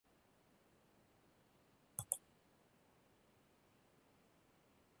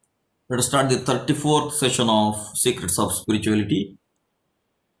Let us start the 34th session of Secrets of Spirituality.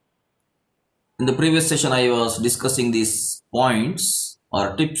 In the previous session, I was discussing these points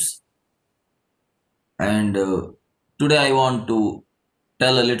or tips, and today I want to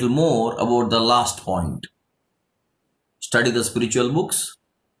tell a little more about the last point. Study the spiritual books,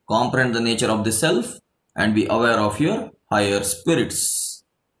 comprehend the nature of the self, and be aware of your higher spirits.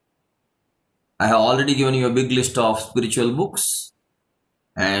 I have already given you a big list of spiritual books,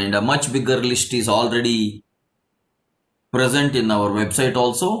 and a much bigger list is already present in our website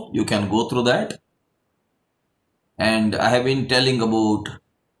also. You can go through that. And I have been telling about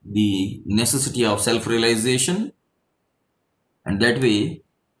the necessity of self-realization, and that way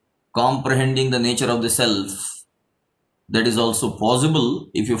comprehending the nature of the self, that is also possible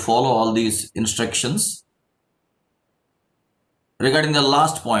if you follow all these instructions. Regarding the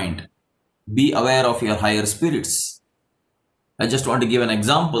last point, be aware of your higher spirits. I just want to give an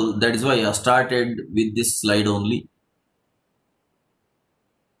example. That is why I started with this slide only.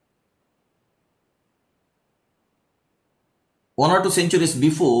 One or two centuries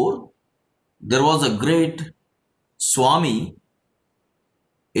before, there was a great Swami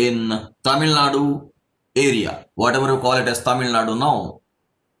in Tamil Nadu area, whatever you call it as Tamil Nadu now.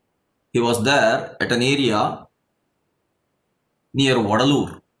 He was there at an area near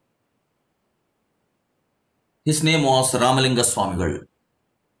Vadalur. His name was Ramalinga Swamigal.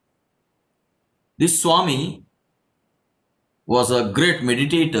 This Swami was a great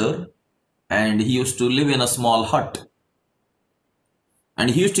meditator, and he used to live in a small hut.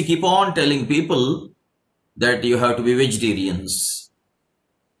 And he used to keep on telling people that you have to be vegetarians.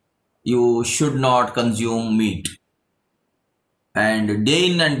 You should not consume meat. And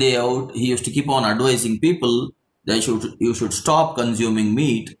day in and day out, he used to keep on advising people that you should stop consuming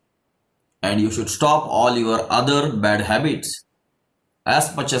meat, and you should stop all your other bad habits.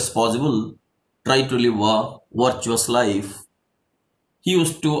 As much as possible, try to live a virtuous life. He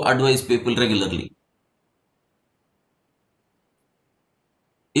used to advise people regularly.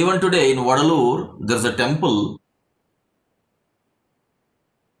 Even today in Vadalur, there is a temple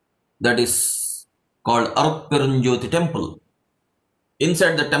that is called Arupperanjyothi temple.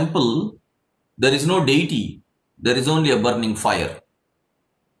 Inside the temple, there is no deity. There is only a burning fire.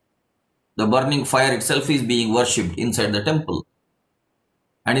 The burning fire itself is being worshipped inside the temple.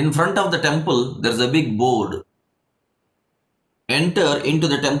 And in front of the temple, there is a big board. Enter into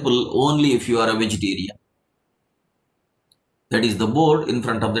the temple only if you are a vegetarian. That is the board in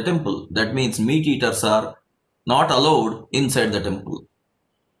front of the temple. That means meat eaters are not allowed inside the temple.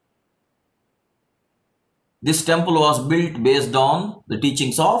 This temple was built based on the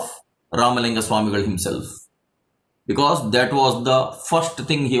teachings of Ramalinga Swamigal himself, because that was the first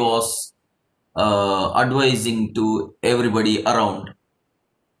thing he was advising to everybody around.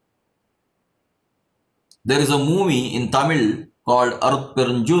 There is a movie in Tamil called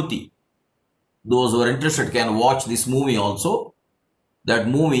Arupperanjyothi. Those who are interested can watch this movie also. That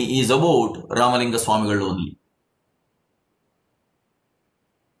movie is about Ramalinga Swamigal only.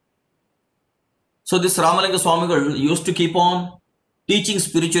 So this Ramalinga Swamigal used to keep on teaching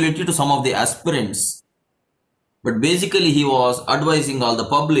spirituality to some of the aspirants. But basically he was advising all the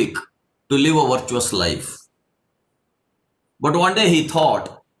public to live a virtuous life. But one day he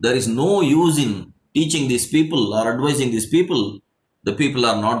thought, there is no use in teaching these people or advising these people. The people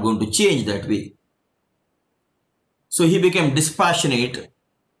are not going to change that way. So he became dispassionate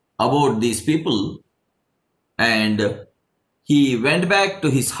about these people, and he went back to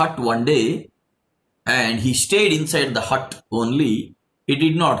his hut one day, and he stayed inside the hut only. He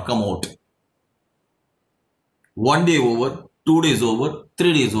did not come out. 1 day over, 2 days over,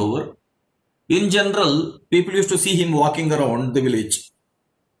 3 days over. In general, people used to see him walking around the village.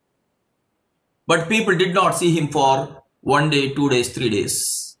 But people did not see him for 1 day, 2 days, 3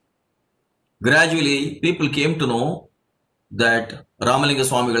 days. Gradually, people came to know that Ramalinga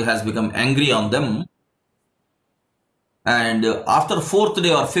Swamigal has become angry on them. And after 4th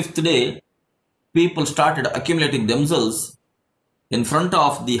day or 5th day, people started accumulating themselves in front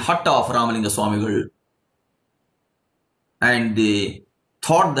of the hut of Ramalinga Swamigal. And they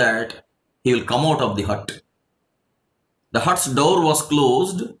thought that he will come out of the hut. The hut's door was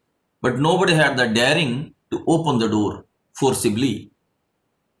closed, but nobody had the daring to open the door forcibly,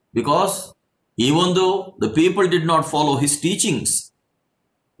 because even though the people did not follow his teachings,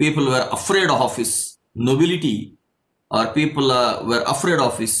 people were afraid of his nobility, or people were afraid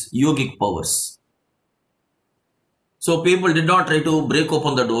of his yogic powers. So people did not try to break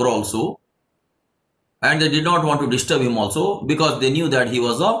open the door also, and they did not want to disturb him also, because they knew that he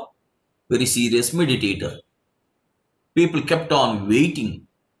was a very serious meditator. People kept on waiting.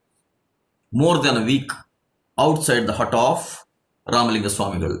 more than a week outside the hut of Ramalinga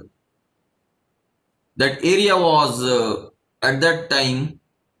Swamigal. That area was at that time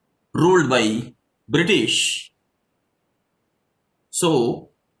ruled by British. So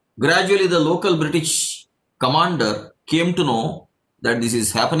gradually the local British commander came to know that this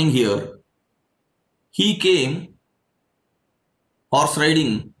is happening here. He came horse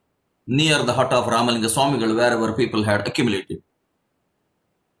riding near the hut of Ramalinga Swamigal, wherever people had accumulated.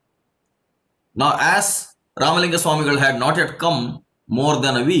 Now, as Ramalinga Swamigal had not yet come more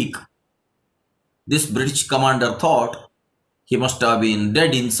than a week, this British commander thought he must have been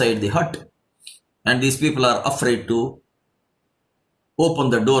dead inside the hut, and these people are afraid to open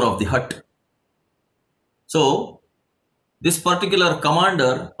the door of the hut. So, this particular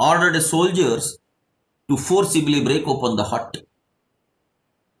commander ordered his soldiers to forcibly break open the hut.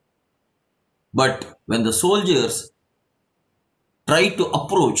 But when the soldiers tried to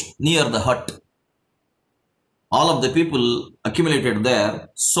approach near the hut, all of the people accumulated there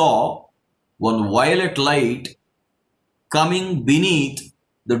saw one violet light coming beneath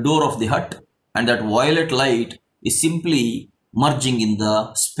the door of the hut, and that violet light is simply merging in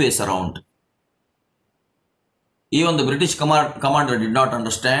the space around. Even the British commander did not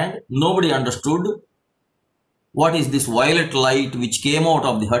understand. Nobody understood what is this violet light which came out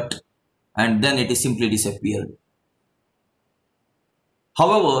of the hut, and then it is simply disappeared.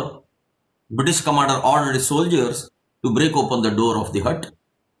 However, British commander ordered his soldiers to break open the door of the hut.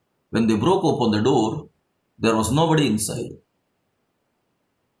 When they broke open the door, there was nobody inside.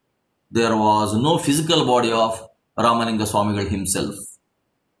 There was no physical body of Ramalinga Swamigal himself.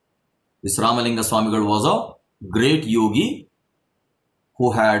 This Ramalinga Swamigal was a great yogi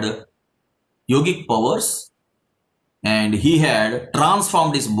who had yogic powers, and he had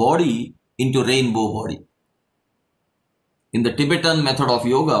transformed his body into rainbow body. In the Tibetan method of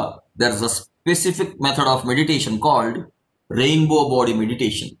yoga, there is a specific method of meditation called rainbow body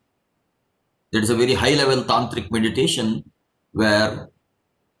meditation. That is a very high level tantric meditation where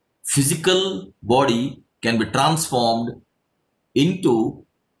physical body can be transformed into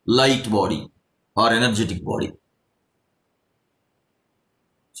light body or energetic body.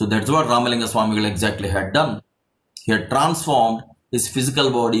 So that's what Ramalinga Swamigal exactly had done. He had transformed his physical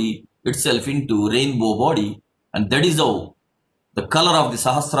body itself into rainbow body, and that is how the color of the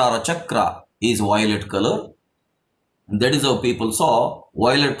Sahasrara Chakra is violet color, and that is how people saw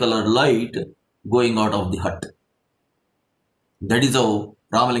violet colored light going out of the hut. That is how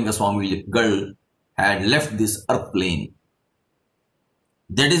Ramalinga Swamigal had left this earth plane.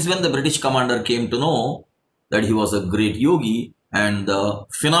 That is when the British commander came to know that he was a great yogi, and the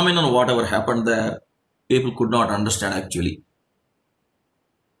phenomenon, whatever happened there, people could not understand actually.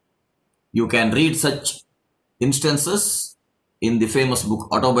 You can read such instances in the famous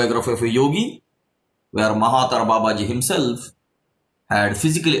book Autobiography of a Yogi, where Mahatar Babaji himself had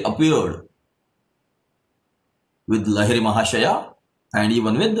physically appeared with Lahiri Mahashaya and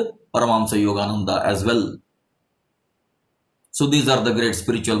even with Paramahamsa Yogananda as well. So these are the great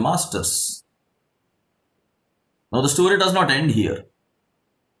spiritual masters. Now the story does not end here.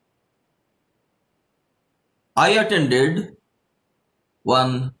 I attended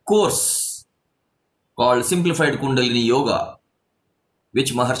one course called Simplified Kundalini Yoga,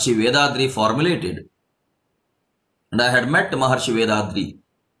 which Maharshi Vedadri formulated. And I had met Maharshi Vedadri.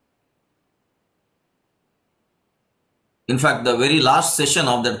 In fact, the very last session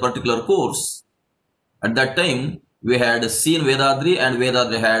of that particular course, at that time, we had seen Vedadri, and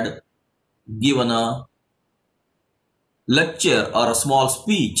Vedadri had given a lecture or a small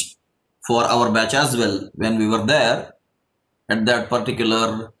speech for our batch as well when we were there at that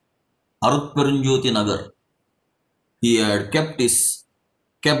particular Arutperunjoti Nagar. He had kept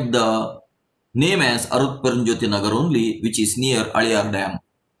the name as Arutperunjoti Nagar only, which is near Aliyar Dam.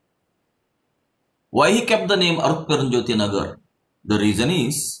 Why he kept the name Arutperunjoti Nagar? The reason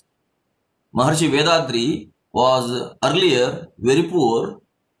is Maharshi Vedadri was earlier very poor.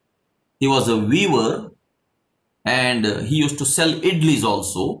 He was a weaver, and he used to sell idlis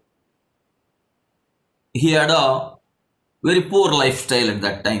also. He had a very poor lifestyle at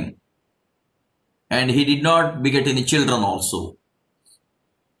that time, and he did not beget any children also.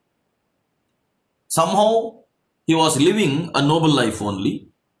 Somehow he was living a noble life only,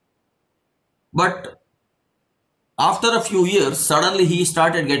 but after a few years, suddenly he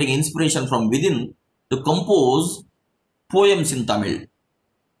started getting inspiration from within to compose poems in Tamil.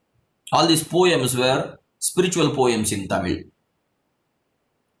 All these poems were spiritual poems in Tamil.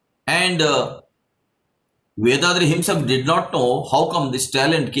 And Vedadri himself did not know how come this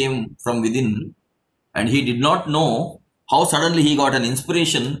talent came from within, and he did not know how suddenly he got an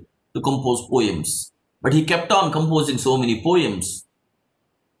inspiration to compose poems. But he kept on composing so many poems,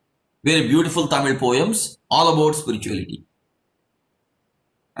 very beautiful Tamil poems, all about spirituality.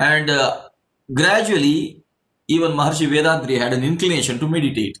 And gradually, even Maharshi Vedadri had an inclination to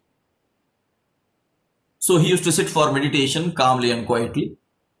meditate. So he used to sit for meditation calmly and quietly.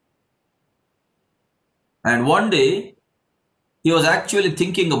 And one day, he was actually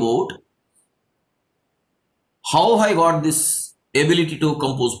thinking about how I got this ability to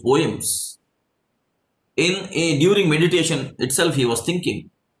compose poems. During meditation itself, he was thinking.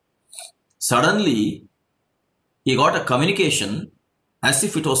 Suddenly, he got a communication as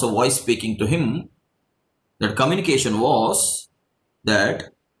if it was a voice speaking to him. That communication was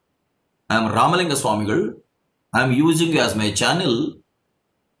that I am Ramalinga Swamigal. I am using you as my channel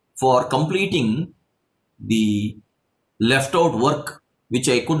for completing the left out work which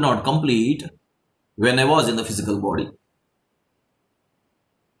I could not complete when I was in the physical body.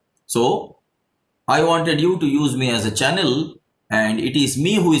 So, I wanted you to use me as a channel, and it is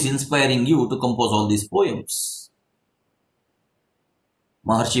me who is inspiring you to compose all these poems.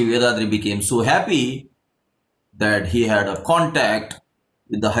 Maharshi Vedadri became so happy that he had a contact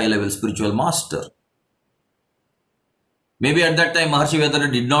with the high-level spiritual master. Maybe at that time Maharshi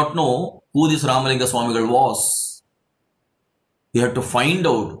Vedadri did not know who this Ramalinga Swamigal was. He had to find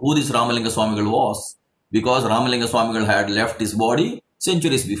out who this Ramalinga Swamigal was, because Ramalinga Swamigal had left his body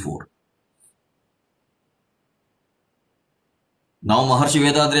centuries before. Now Maharshi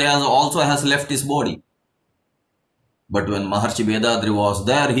Vedadri also has left his body. But when Maharshi Vedadri was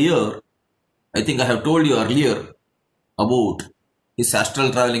there here, I think I have told you earlier about his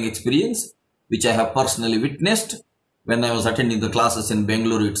astral traveling experience, which I have personally witnessed when I was attending the classes in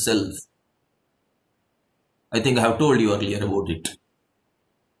Bangalore itself. I think I have told you earlier about it.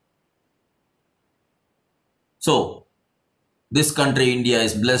 So, this country, India,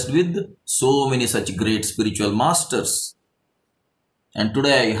 is blessed with so many such great spiritual masters. And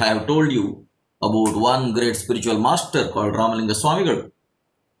today I have told you about one great spiritual master called Ramalinga Swamigal.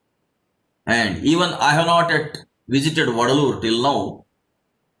 And even I have not yet visited Vadalur till now.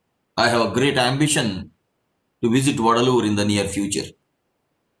 I have a great ambition to visit Vadalur in the near future.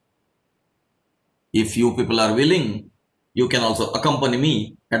 If you people are willing, you can also accompany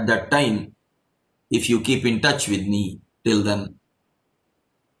me at that time if you keep in touch with me till then.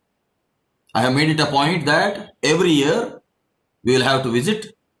 I have made it a point that every year we will have to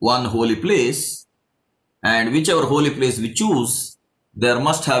visit one holy place, and whichever holy place we choose, there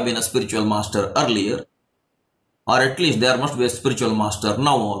must have been a spiritual master earlier, or at least there must be a spiritual master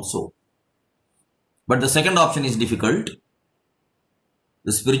now also. But the second option is difficult.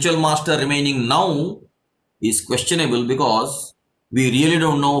 The spiritual master remaining now is questionable, because we really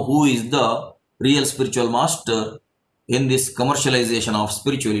don't know who is the real spiritual master in this commercialization of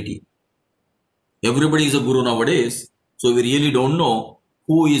spirituality. Everybody is a guru nowadays, so we really don't know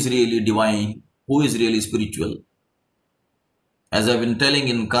who is really divine, who is really spiritual. As I've been telling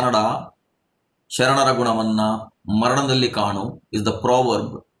in Kannada, Sharanara Gunavanna Maranadalli Kanu is the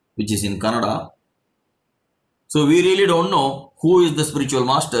proverb which is in Kannada. So we really don't know who is the spiritual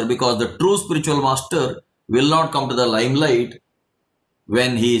master, because the true spiritual master will not come to the limelight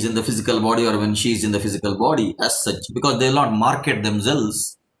when he is in the physical body or when she is in the physical body as such, because they will not market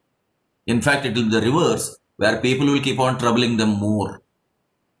themselves. In fact, it will be the reverse, where people will keep on troubling them more.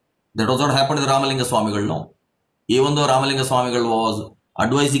 That was what happened to Ramalinga Swamigal now. Even though Ramalinga Swamigal was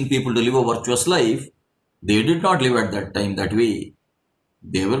advising people to live a virtuous life, they did not live at that time that way.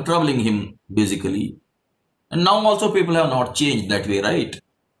 They were troubling him basically. And now also people have not changed that way, right?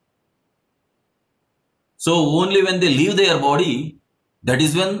 So only when they leave their body, that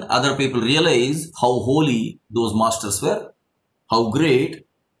is when other people realize how holy those masters were, how great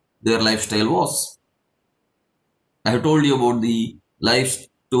their lifestyle was. I have told you about the life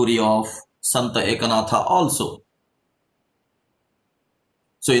story of Santa Ekanatha also.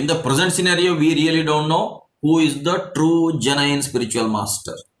 So in the present scenario, we really don't know who is the true genuine spiritual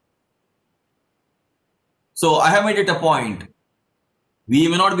master. So I have made it a point. We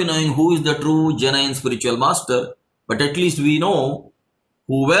may not be knowing who is the true genuine spiritual master, but at least we know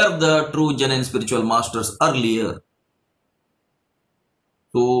who were the true genuine spiritual masters earlier.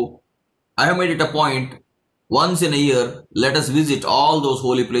 So I have made it a point, once in a year, let us visit all those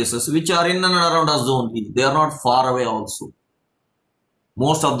holy places which are in and around us only. They are not far away also.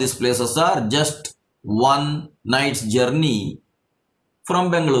 Most of these places are just one night's journey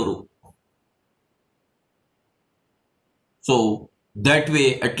from Bengaluru. So that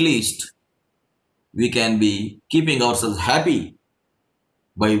way at least we can be keeping ourselves happy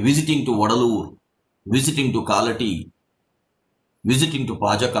by visiting to Vadalur, visiting to Kalati, visiting to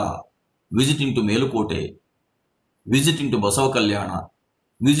Pajaka, visiting to Melukote, visiting to Basava Kalyana,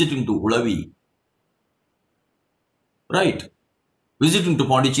 visiting to Ulavi, right? Visiting to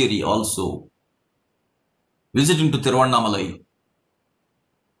Pondicherry also, visiting to Tiruvannamalai,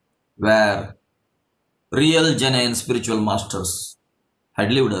 where real genuine spiritual masters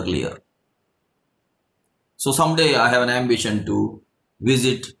had lived earlier. So someday I have an ambition to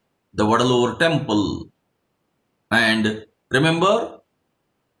visit the Vadalur temple, and remember,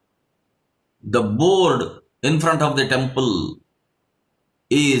 the board in front of the temple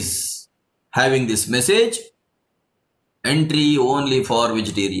is having this message: entry only for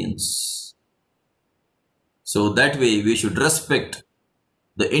vegetarians. So that way we should respect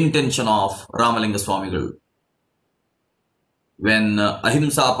the intention of Ramalinga Swamigal. When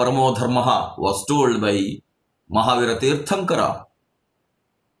Ahimsa Paramo Dharmaha was told by Mahavira Tirthankara,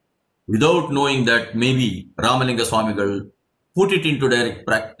 without knowing that maybe Ramalinga Swamigal put it into direct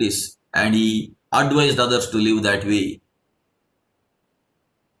practice and he advised others to live that way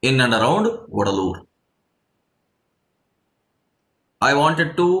in and around Vadalur. I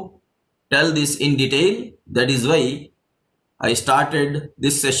wanted to tell this in detail. That is why I started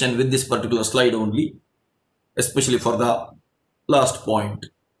this session with this particular slide only, especially for the last point.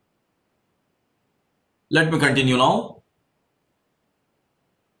 Let me continue now.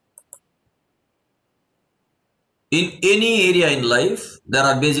 In any area in life, there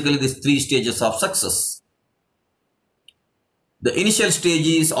are basically these three stages of success. The initial stage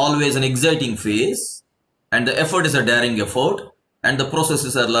is always an exciting phase, and the effort is a daring effort, and the process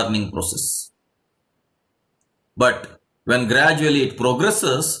is a learning process. But when gradually it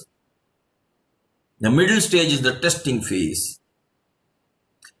progresses, the middle stage is the testing phase,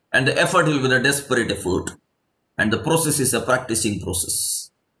 and the effort will be the desperate effort, and the process is a practicing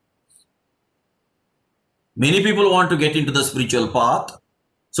process. Many people want to get into the spiritual path,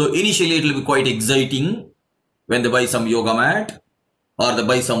 so initially it will be quite exciting when they buy some yoga mat or they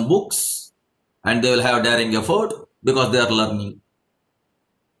buy some books, and they will have daring effort because they are learning.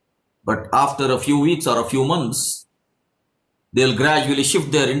 But after a few weeks or a few months, they will gradually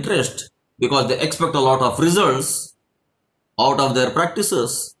shift their interest because they expect a lot of results out of their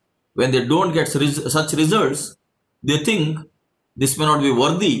practices. When they don't get such results, they think this may not be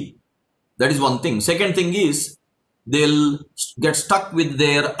worthy. That is one thing. Second thing is, they'll get stuck with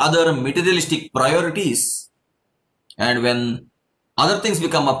their other materialistic priorities. And when other things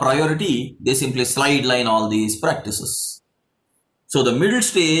become a priority, they simply sideline all these practices. So the middle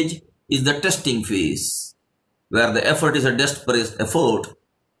stage is the testing phase, where the effort is a desperate effort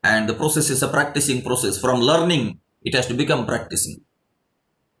and the process is a practicing process. From learning, it has to become practicing.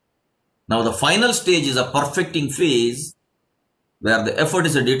 Now the final stage is a perfecting phase, where the effort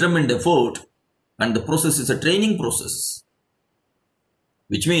is a determined effort and the process is a training process.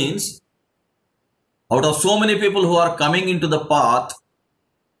 Which means, out of so many people who are coming into the path,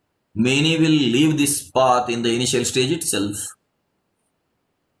 many will leave this path in the initial stage itself.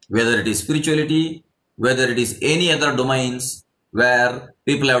 Whether it is spirituality, whether it is any other domains where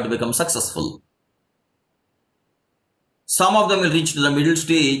people have to become successful. Some of them will reach to the middle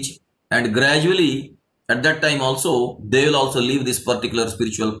stage, and gradually at that time also they will also leave this particular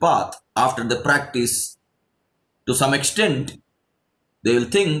spiritual path. After the practice, to some extent, they will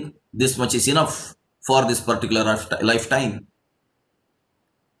think this much is enough for this particular lifetime.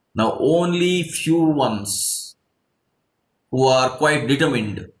 Now only few ones who are quite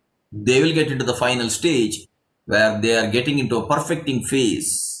determined, they will get into the final stage where they are getting into a perfecting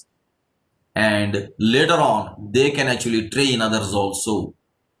phase, and later on they can actually train others also.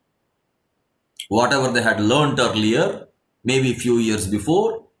 Whatever they had learnt earlier, maybe a few years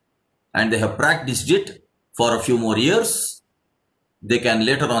before, and they have practiced it for a few more years, they can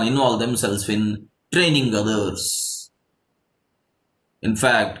later on involve themselves in training others. In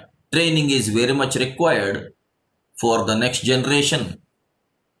fact, training is very much required for the next generation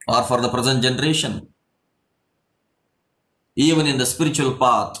or for the present generation. Even in the spiritual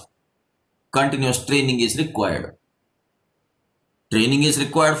path, continuous training is required. Training is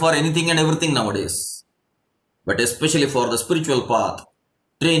required for anything and everything nowadays. But especially for the spiritual path,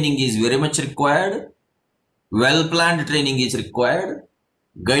 training is very much required. Well-planned training is required.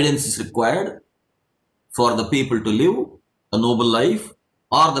 Guidance is required for the people to live a noble life,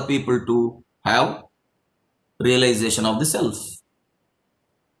 or the people to have realization of the self.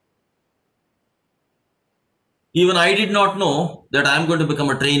 Even I did not know that I am going to become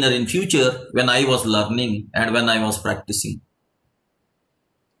a trainer in future when I was learning and when I was practicing.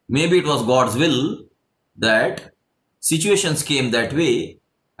 Maybe it was God's will that situations came that way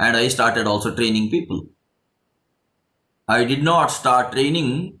and I started also training people. I did not start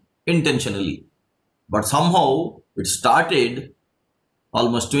training intentionally, but somehow it started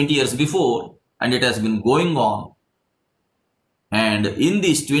almost 20 years before and it has been going on. And in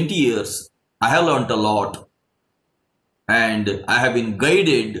these 20 years, I have learned a lot and I have been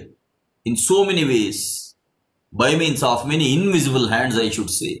guided in so many ways by means of many invisible hands, I should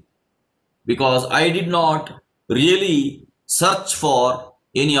say, because I did not really search for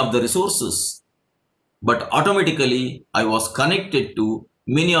any of the resources, but automatically I was connected to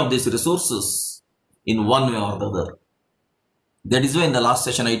many of these resources in one way or the other. That is why in the last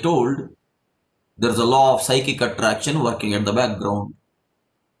session I told there is a law of psychic attraction working at the background.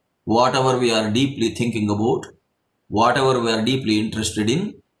 Whatever we are deeply thinking about, whatever we are deeply interested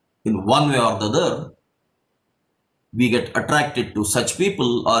in one way or the other, we get attracted to such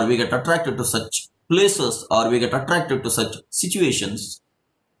people, or we get attracted to such places, or we get attracted to such situations,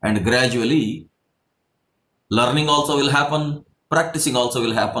 and gradually learning also will happen, practicing also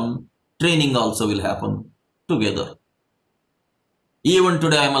will happen, training also will happen together. Even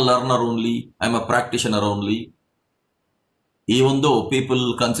today I am a learner only, I am a practitioner only, even though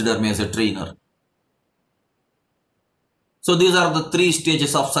people consider me as a trainer. So these are the 3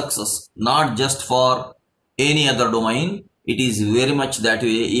 stages of success, not just for any other domain, it is very much that way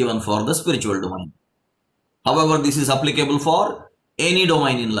even for the spiritual domain. However, this is applicable for any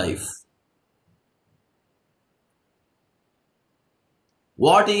domain in life.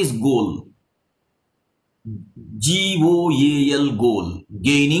 What is goal? G-O-A-L, goal.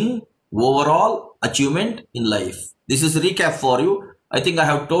 Gaining overall achievement in life. This is a recap for you. I think I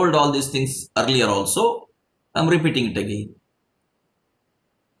have told all these things earlier also. I am repeating it again.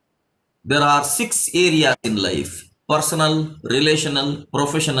 There are 6 areas in life: personal, relational,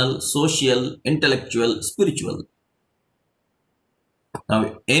 professional, social, intellectual, spiritual.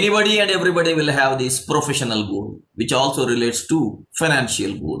 Now, anybody and everybody will have this professional goal, which also relates to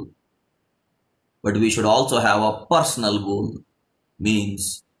financial goal. But we should also have a personal goal.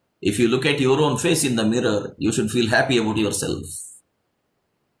 Means, if you look at your own face in the mirror, you should feel happy about yourself.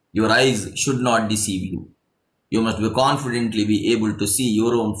 Your eyes should not deceive you. You must be confidently be able to see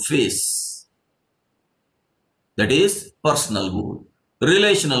your own face. That is personal goal.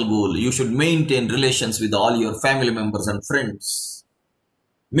 Relational goal, you should maintain relations with all your family members and friends.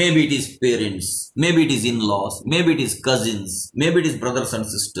 Maybe it is parents, maybe it is in-laws, maybe it is cousins, maybe it is brothers and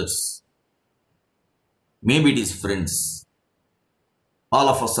sisters, maybe it is friends. All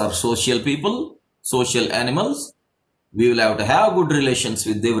of us are social people, social animals. We will have to have good relations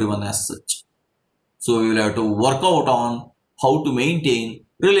with everyone as such. So we will have to work out on how to maintain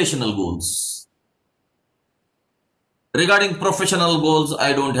relational goals. Regarding professional goals,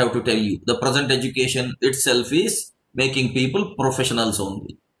 I don't have to tell you. The present education itself is making people professionals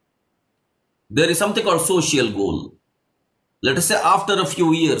only. There is something called social goal. Let us say after a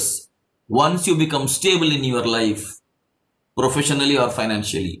few years, once you become stable in your life, professionally or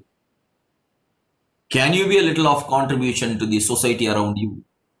financially, can you be a little of contribution to the society around you?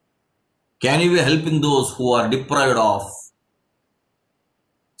 Can you be helping those who are deprived of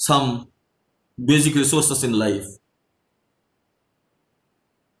some basic resources in life?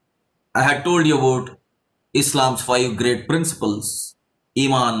 I had told you about Islam's 5 great principles: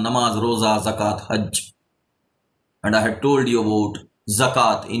 Iman, Namaz, Roza, Zakat, Hajj. And I had told you about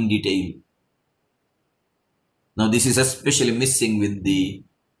Zakat in detail. Now this is especially missing with the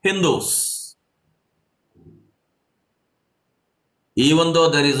Hindus. Even though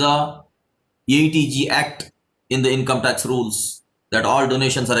there is a 80G Act in the income tax rules that all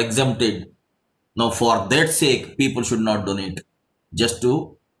donations are exempted. Now for that sake, people should not donate just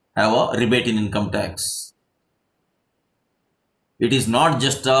to have a rebate in income tax. It is not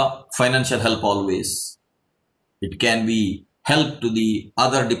just a financial help always. It can be help to the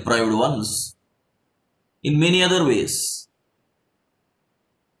other deprived ones in many other ways.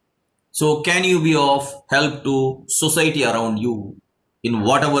 So can you be of help to society around you in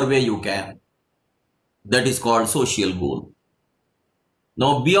whatever way you can? That is called social goal.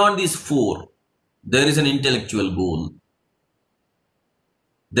 Now beyond these 4, there is an intellectual goal.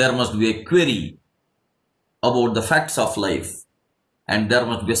 There must be a query about the facts of life, and there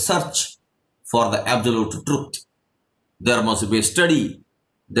must be a search for the absolute truth. There must be a study,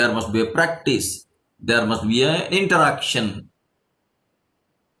 there must be a practice, there must be an interaction.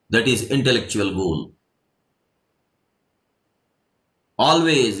 That is intellectual goal.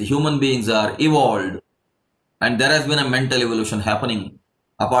 Always human beings are evolved, and there has been a mental evolution happening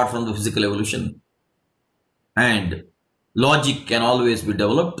apart from the physical evolution. And logic can always be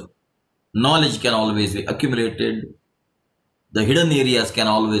developed, knowledge can always be accumulated, the hidden areas can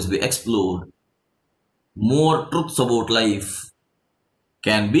always be explored. more truths about life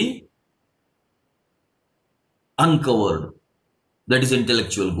can be uncovered. That is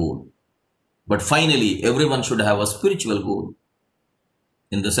intellectual goal. But finally, everyone should have a spiritual goal.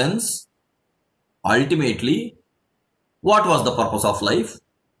 In the sense, ultimately, what was the purpose of life?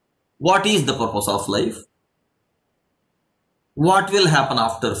 What is the purpose of life? What will happen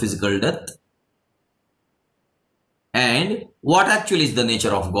after physical death? And what actually is the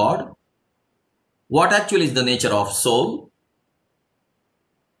nature of God? What actually is the nature of soul?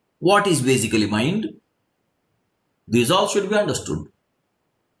 What is basically mind? These all should be understood.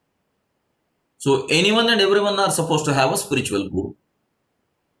 So anyone and everyone are supposed to have a spiritual goal.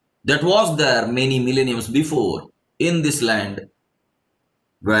 That was there many millenniums before in this land,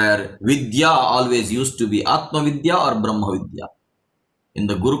 where Vidya always used to be Atma Vidya or Brahma Vidya. In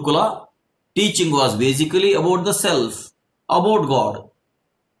the Gurukula, teaching was basically about the self, about God.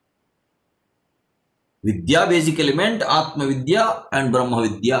 Vidya basically meant Atma Vidya and Brahma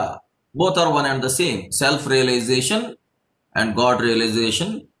Vidya. Both are one and the same. Self-realization and God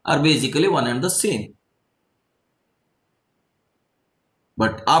realization are basically one and the same.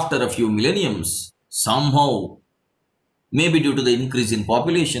 But after a few millenniums, somehow, maybe due to the increase in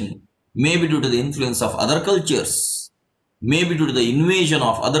population, maybe due to the influence of other cultures, maybe due to the invasion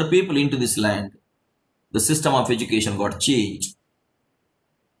of other people into this land, the system of education got changed.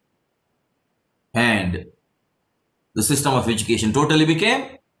 And the system of education totally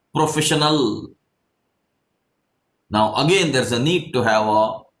became professional. Now again, there's a need to have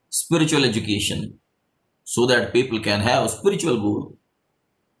a spiritual education so that people can have a spiritual goal.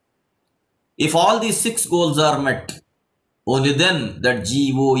 If all these 6 goals are met, only then that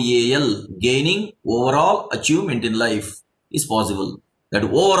GOAL, gaining overall achievement in life, is possible. That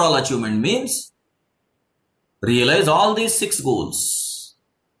overall achievement means realize all these 6 goals.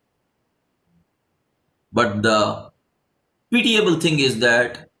 But the pitiable thing is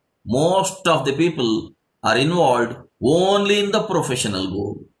that most of the people are involved only in the professional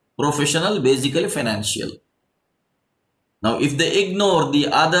goal. Professional, basically financial. Now, if they ignore the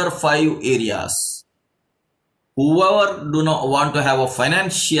other 5 areas, whoever do not want to have a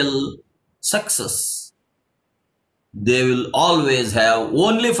financial success, they will always have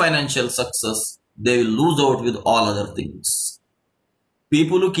only financial success. They will lose out with all other things.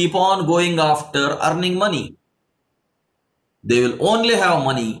 People who keep on going after earning money, they will only have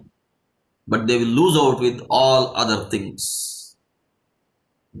money, but they will lose out with all other things.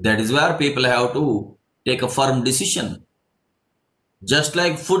 That is where people have to take a firm decision. Just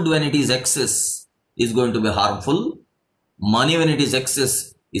like food when it is excess is going to be harmful, money when it is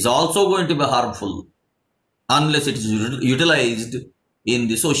excess is also going to be harmful unless it is utilized in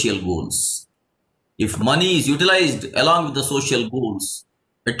the social goals. If money is utilized along with the social goals,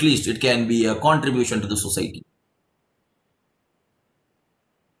 at least it can be a contribution to the society.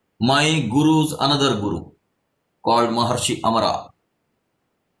 My guru's another guru called Maharshi Amara.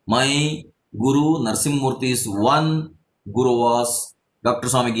 My guru Narsimhamurthy's one guru was Dr.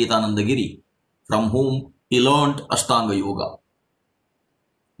 Swami Geetananda Giri, from whom he learnt Ashtanga Yoga.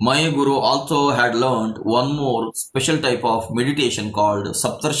 My guru also had learnt one more special type of meditation called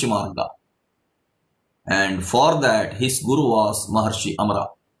Saptarshi Marga. And for that, his guru was Maharshi Amara.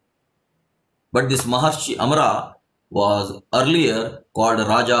 But this Maharshi Amara was earlier called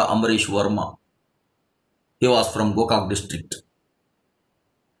Raja Ambarish Verma. He was from Gokak district.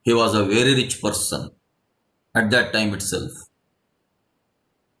 He was a very rich person at that time itself.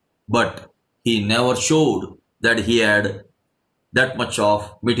 But he never showed that he had that much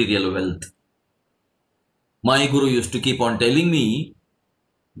of material wealth. My guru used to keep on telling me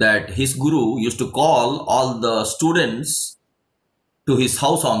that his guru used to call all the students to his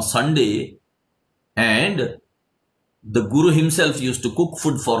house on Sunday, and the guru himself used to cook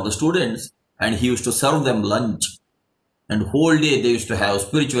food for the students and he used to serve them lunch. And whole day they used to have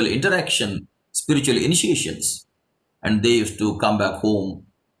spiritual interaction, spiritual initiations, and they used to come back home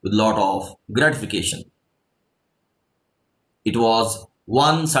with a lot of gratification. It was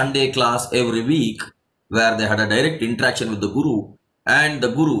one Sunday class every week where they had a direct interaction with the guru, and the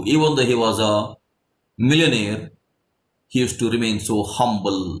guru, even though he was a millionaire, he used to remain so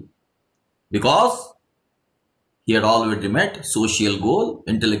humble because he had already met social goal,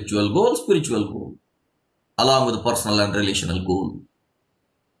 intellectual goal, spiritual goal, along with the personal and relational goal.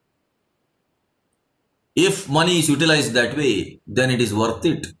 If money is utilized that way, then it is worth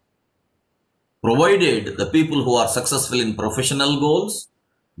it. Provided the people who are successful in professional goals,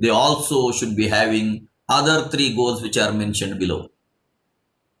 they also should be having other 3 goals which are mentioned below.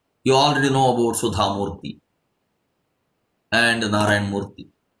 You already know about Sudha Murthy and Narayan Murthy.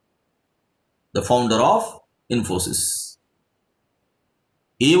 the founder of Infosys.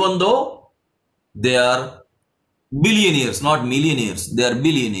 Even though they are billionaires, not millionaires, they are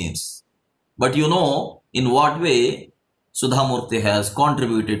billionaires. But you know in what way Sudhamurti has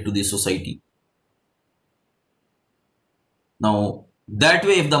contributed to the society. Now, that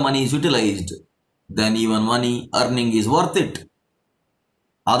way if the money is utilized, then even money earning is worth it.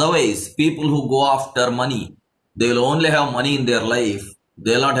 Otherwise, people who go after money, they will only have money in their life.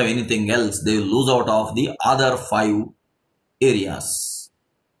 They will not have anything else. They will lose out of the other 5 areas.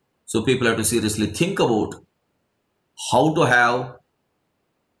 So people have to seriously think about how to have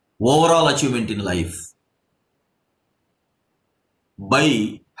overall achievement in life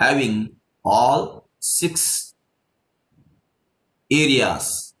by having all 6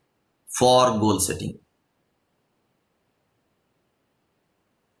 areas for goal setting.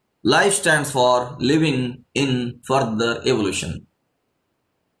 Life stands for living in further evolution.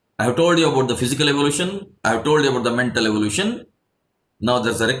 I have told you about the physical evolution. I have told you about the mental evolution. Now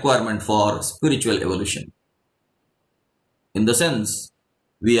there is a requirement for spiritual evolution. In the sense,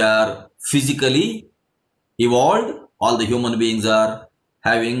 we are physically evolved. All the human beings are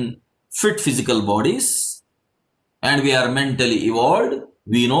having fit physical bodies. And we are mentally evolved.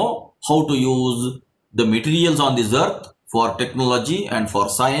 We know how to use the materials on this earth for technology and for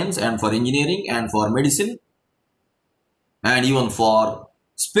science and for engineering and for medicine and even for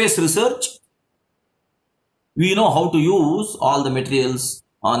space research. We know how to use all the materials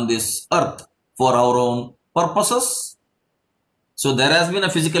on this earth for our own purposes. So there has been a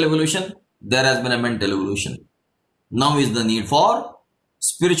physical evolution, there has been a mental evolution. Now is the need for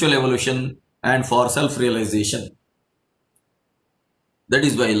spiritual evolution and for self-realization. That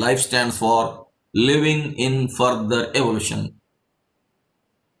is why life stands for living in further evolution.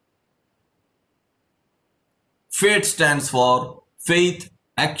 Fate stands for faith,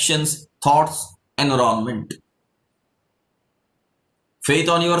 actions, thoughts, environment. Faith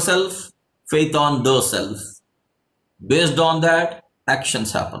on yourself, faith on the self. Based on that,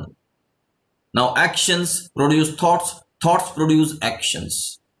 actions happen. Now actions produce thoughts, thoughts produce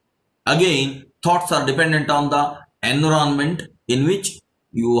actions. Again, thoughts are dependent on the environment in which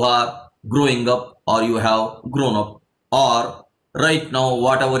you are growing up or you have grown up, or right now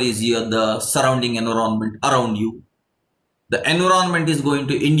whatever is here, the surrounding environment around you. The environment is going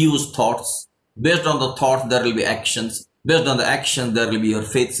to induce thoughts. Based on the thoughts there will be actions. Based on the actions there will be your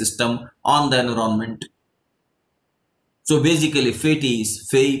faith system on the environment. So basically fate is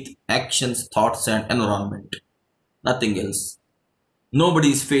faith, actions, thoughts and environment. Nothing else.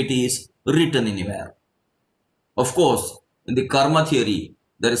 Nobody's fate is written anywhere. Of course, in the karma theory,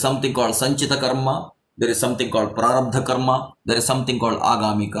 there is something called Sanchita karma, there is something called Prarabdha karma, there is something called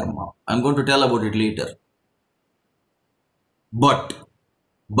Agami karma. I am going to tell about it later. But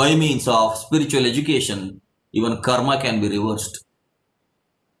by means of spiritual education, even karma can be reversed.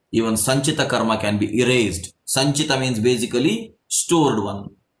 Even Sanchita karma can be erased. Sanchita means basically stored one.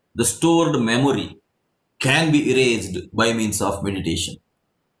 The stored memory can be erased by means of meditation.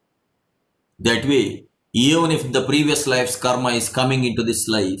 That way, even if the previous life's karma is coming into this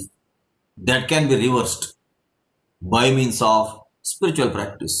life, that can be reversed by means of spiritual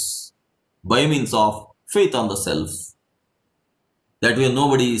practice, by means of faith on the self. That way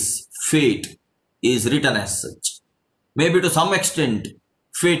nobody's fate is written as such. Maybe to some extent,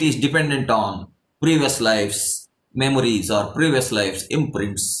 fate is dependent on previous life's memories or previous life's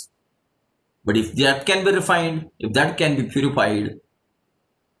imprints. But if that can be refined, if that can be purified,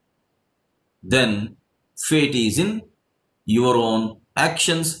 then fate is in your own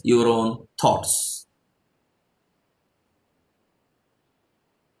actions, your own thoughts.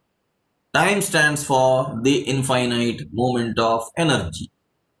 Time stands for the infinite movement of energy.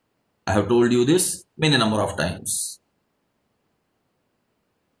 I have told you this many number of times.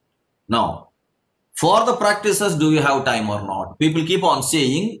 Now, for the practices, do you have time or not? People keep on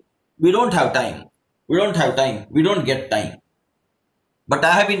saying, we don't have time, we don't have time, we don't get time. But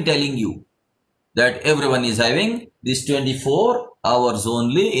I have been telling you that everyone is having this 24 hours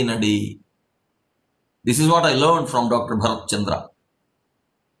only in a day. This is what I learned from Dr. Bharat Chandra.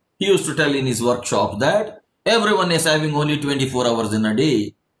 He used to tell in his workshop that everyone is having only 24 hours in a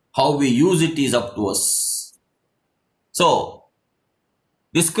day. How we use it is up to us. So,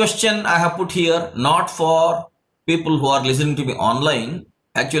 this question I have put here not for people who are listening to me online.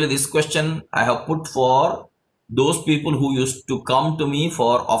 Actually, this question I have put for those people who used to come to me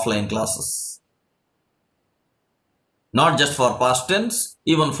for offline classes. Not just for past tense,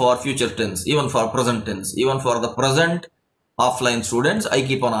 even for future tense, even for present tense, even for the present offline students, I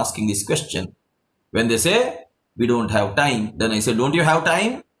keep on asking this question. When they say, we don't have time, then I say, don't you have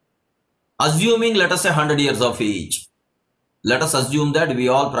time? Assuming, let us say 100 years of age. Let us assume that we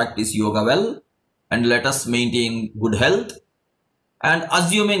all practice yoga well and let us maintain good health. And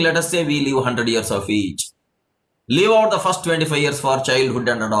assuming, let us say we live 100 years of age. Leave out the first 25 years for childhood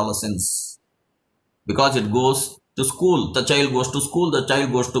and adolescence. Because it goes to school. The child goes to school, the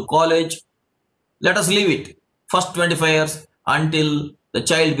child goes to college. Let us leave it. First 25 years until the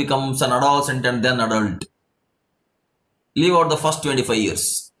child becomes an adolescent and then adult. Leave out the first 25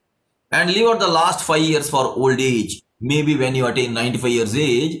 years. And leave out the last 5 years for old age. Maybe when you attain 95 years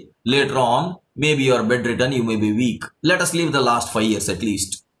age, later on, maybe you are bedridden, you may be weak. Let us leave the last 5 years at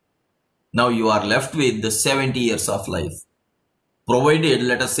least. Now you are left with the 70 years of life. Provided,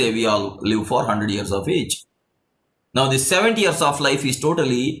 let us say we all live for 100 years of age. Now the 70 years of life is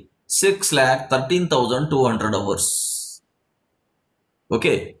totally 6,13,200 hours.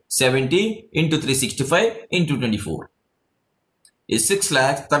 Okay, 70 into 365 into 24 is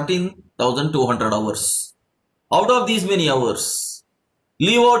 6,13,200 hours. Out of these many hours,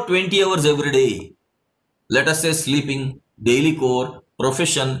 leave out 20 hours every day. Let us say sleeping, daily core,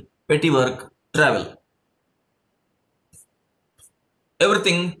 profession, petty work, travel.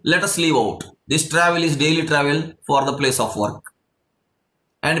 Everything let us leave out. This travel is daily travel for the place of work.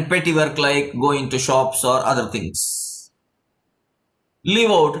 And petty work like going to shops or other things.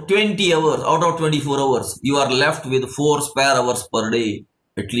 Leave out 20 hours out of 24 hours. You are left with 4 spare hours per day.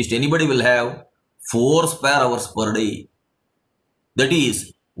 At least anybody will have 4 spare hours per day. That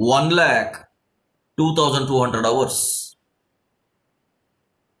is 1,02,200 hours.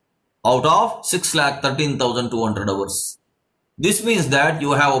 Out of 6,13,200 hours. This means that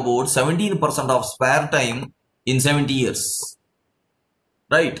you have about 17% of spare time in 70 years.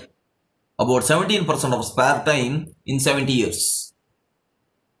 Right? About 17% of spare time in 70 years.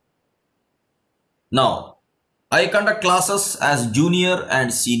 Now, I conduct classes as junior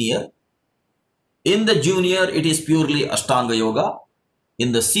and senior. In the junior, it is purely Ashtanga Yoga.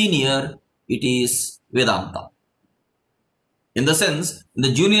 In the senior, it is Vedanta. In the sense, in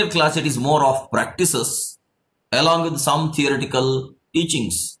the junior class, it is more of practices along with some theoretical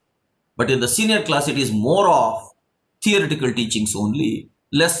teachings. But in the senior class, it is more of theoretical teachings only,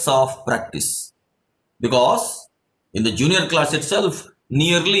 less of practice. Because in the junior class itself,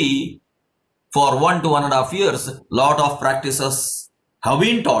 nearly for 1 to 1.5 years, lot of practices have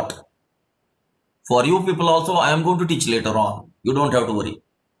been taught. For you people also, I am going to teach later on. You don't have to worry.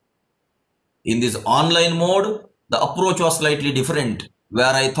 In this online mode, the approach was slightly different,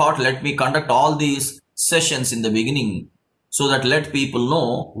 where I thought let me conduct all these sessions in the beginning so that let people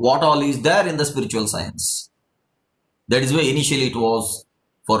know what all is there in the spiritual science. That is why initially it was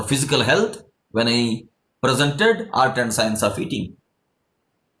for physical health when I presented art and science of eating.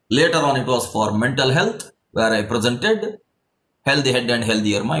 Later on it was for mental health where I presented healthy head and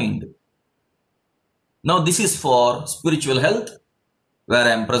healthier mind. Now this is for spiritual health where I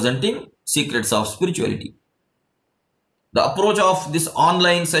am presenting secrets of spirituality. The approach of these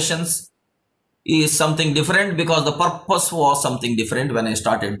online sessions is something different because the purpose was something different when I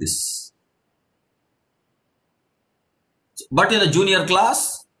started this. But in the junior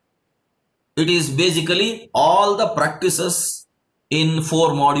class, it is basically all the practices in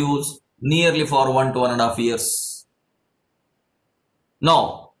 4 modules, nearly for 1 to 1.5 years.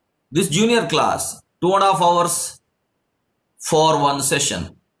 Now, this junior class, 2.5 hours for one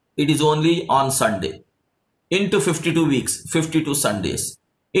session. It is only on Sunday. Into 52 weeks, 52 Sundays,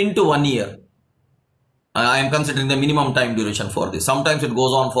 into 1 year. I am considering the minimum time duration for this. Sometimes it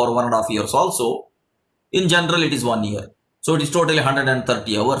goes on for 1.5 years also. In general, it is 1 year. So it is totally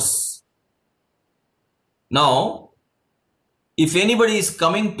 130 hours. Now, if anybody is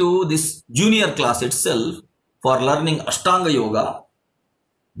coming to this junior class itself for learning Ashtanga Yoga,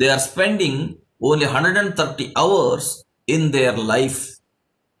 they are spending only 130 hours in their life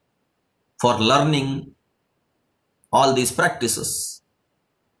for learning all these practices.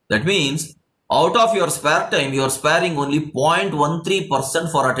 That means out of your spare time, you are sparing only 0.13%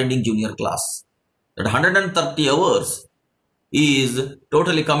 for attending junior class. That 130 hours is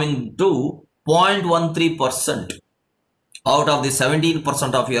totally coming to 0.13% out of the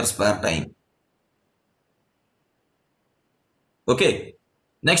 17% of your spare time. Okay.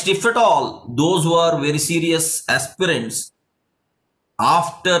 Next, if at all, those who are very serious aspirants,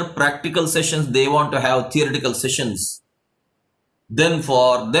 after practical sessions, they want to have theoretical sessions. Then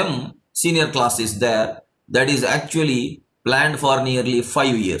for them, senior class is there. That is actually planned for nearly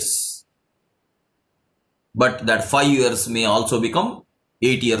 5 years. But that 5 years may also become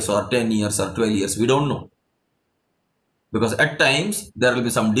 8 years or 10 years or 12 years. We don't know. Because at times, there will be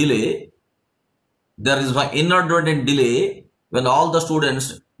some delay. There is an inadvertent delay when all the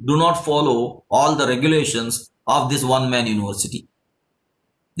students do not follow all the regulations of this one-man university.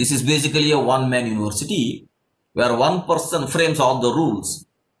 This is basically a one-man university where one person frames all the rules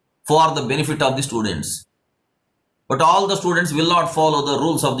for the benefit of the students. But all the students will not follow the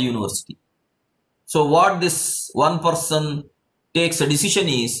rules of the university. So what this one person takes a decision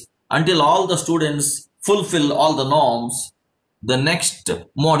is, until all the students fulfill all the norms, the next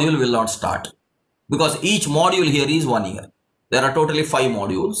module will not start. Because each module here is 1 year. There are totally 5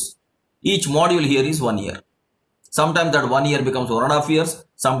 modules. Each module here is 1 year. Sometimes that 1 year becomes 1.5 years.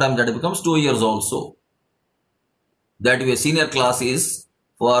 Sometimes that becomes 2 years also. That way senior class is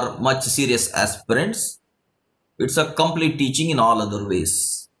for much serious aspirants. It's a complete teaching in all other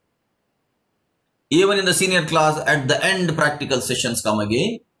ways. Even in the senior class, at the end, practical sessions come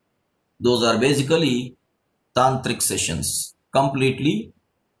again. Those are basically tantric sessions. Completely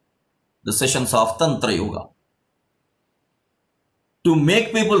the sessions of Tantra Yoga. To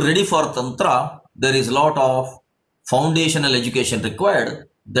make people ready for Tantra, there is a lot of foundational education required.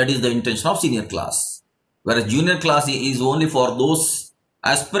 That is the intention of senior class. Whereas junior class is only for those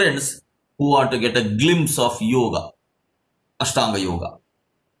aspirants who want to get a glimpse of yoga, Ashtanga Yoga.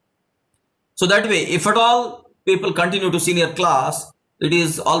 So that way, if at all people continue to senior class, it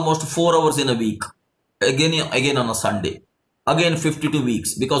is almost 4 hours in a week. Again on a Sunday. Again 52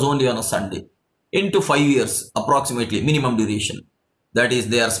 weeks, because only on a Sunday. Into 5 years approximately, minimum duration. That is,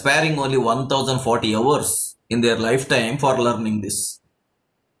 they are sparing only 1040 hours in their lifetime for learning this.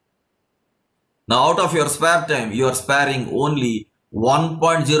 Now out of your spare time, you are sparing only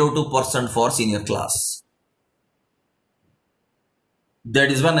 1.02% for senior class.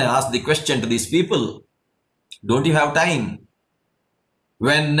 That is when I ask the question to these people, don't you have time?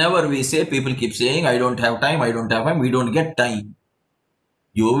 Whenever we say, people keep saying, I don't have time, I don't have time, we don't get time.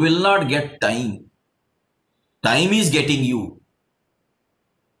 You will not get time. Time is getting you.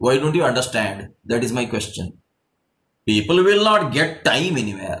 Why don't you understand? That is my question. People will not get time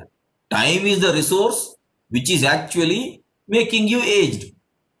anywhere. Time is the resource which is actually making you aged.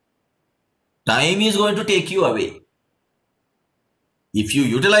 Time is going to take you away. If you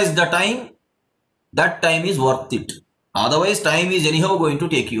utilize the time, that time is worth it. Otherwise, time is anyhow going to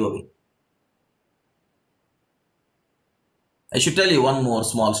take you away. I should tell you one more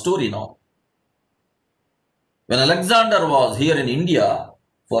small story now. When Alexander was here in India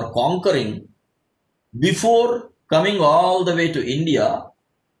for conquering, before coming all the way to India,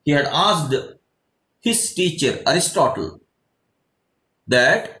 he had asked his teacher Aristotle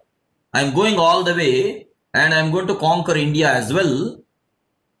that I am going all the way and I am going to conquer India as well,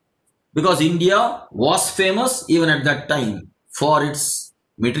 because India was famous even at that time for its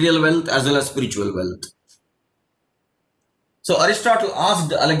material wealth as well as spiritual wealth. So Aristotle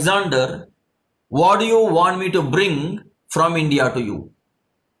asked Alexander, what do you want me to bring from India to you?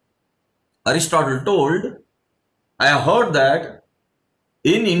 Aristotle told, I have heard that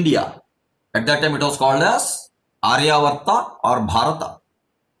in India, at that time it was called as Aryavarta or Bharata.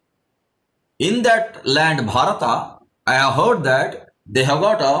 In that land Bharata, I have heard that they have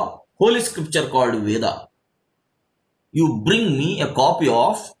got a holy scripture called Veda. You bring me a copy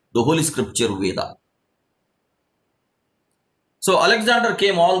of the holy scripture Veda. So Alexander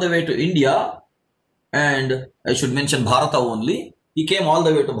came all the way to India, and I should mention Bharata only. He came all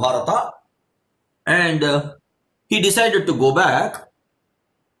the way to Bharata and he decided to go back.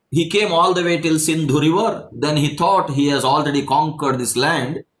 He came all the way till Sindhu river. Then he thought he has already conquered this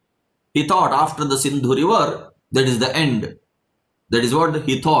land. He thought after the Sindhu river, that is the end. That is what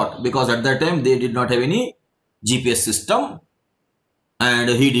he thought, because at that time they did not have any GPS system and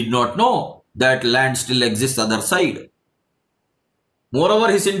he did not know that land still exists other side.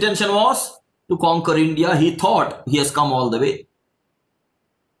 Moreover, his intention was to conquer India. He thought he has come all the way.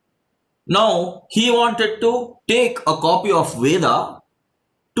 Now, he wanted to take a copy of Veda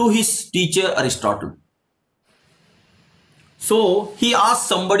to his teacher Aristotle. So, he asked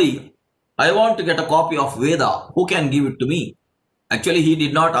somebody, I want to get a copy of Veda. Who can give it to me? Actually, he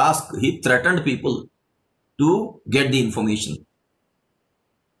did not ask. He threatened people to get the information.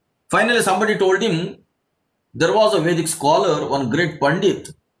 Finally, somebody told him, there was a Vedic scholar, one great Pandit.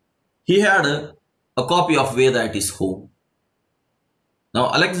 He had a copy of Veda at his home.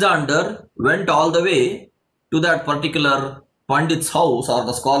 Now, Alexander went all the way to that particular Pandit's house or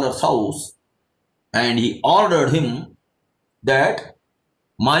the scholar's house, and he ordered him that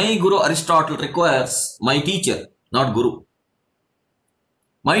my Guru Aristotle requires, my teacher, not Guru,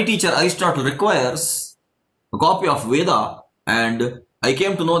 my teacher Aristotle requires a copy of Veda, and I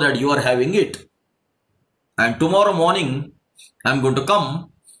came to know that you are having it. And tomorrow morning, I am going to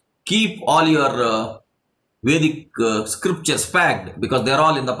come. Keep all your Vedic scriptures packed, because they are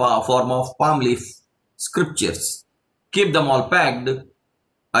all in the form of palm leaf scriptures. Keep them all packed.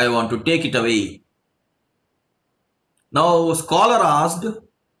 I want to take it away. Now scholar asked,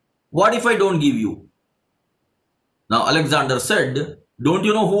 what if I don't give you? Now Alexander said, don't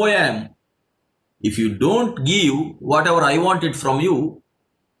you know who I am? If you don't give whatever I wanted from you,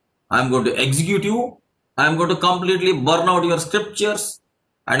 I am going to execute you. I am going to completely burn out your scriptures,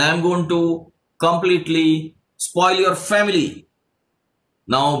 and I am going to completely spoil your family.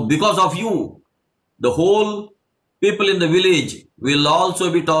 Now because of you, the whole people in the village will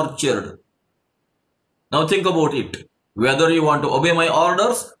also be tortured. Now think about it. Whether you want to obey my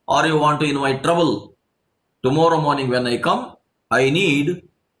orders or you want to invite trouble. Tomorrow morning when I come, I need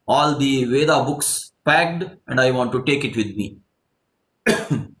all the Veda books packed and I want to take it with me.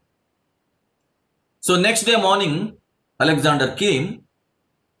 So next day morning, Alexander came.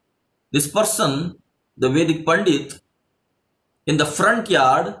 This person, the Vedic Pandit, in the front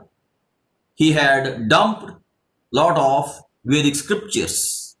yard, he had dumped lot of Vedic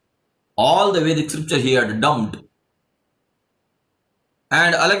scriptures. All the Vedic scripture he had dumped.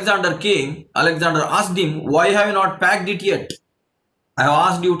 And Alexander came. Alexander asked him, why have you not packed it yet? I have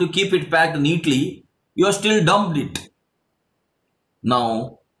asked you to keep it packed neatly. You have still dumped it.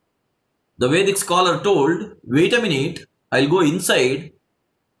 Now, the Vedic scholar told, wait a minute, I'll go inside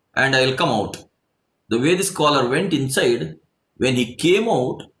and I'll come out. The Vedic scholar went inside. When he came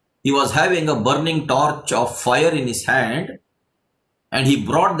out, he was having a burning torch of fire in his hand, and he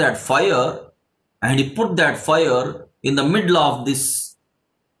brought that fire and he put that fire in the middle of this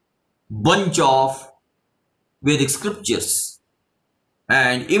bunch of Vedic scriptures.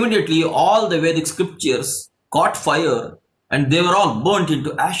 And immediately all the Vedic scriptures caught fire and they were all burnt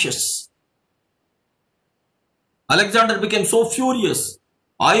into ashes. Alexander became so furious.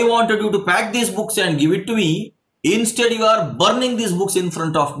 I wanted you to pack these books and give it to me. Instead, you are burning these books in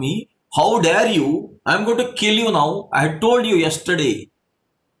front of me. How dare you? I am going to kill you now. I had told you yesterday.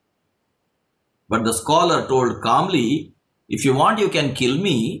 But the scholar told calmly, if you want, you can kill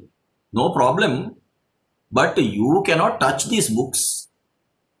me. No problem. But you cannot touch these books.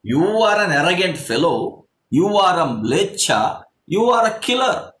 You are an arrogant fellow. You are a mlecha. You are a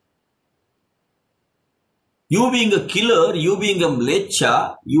killer. You being a killer, you being a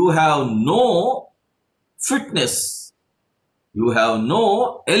mlecha, you have no fitness. You have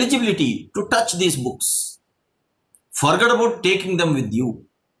no eligibility to touch these books. Forget about taking them with you.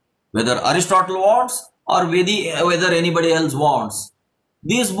 Whether Aristotle wants or whether anybody else wants.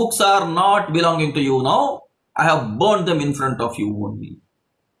 These books are not belonging to you now. I have burned them in front of you only.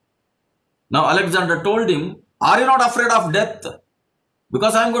 Now Alexander told him, are you not afraid of death?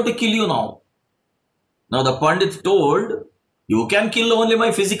 Because I am going to kill you now. Now the Pandit told, you can kill only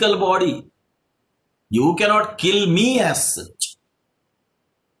my physical body. You cannot kill me as such.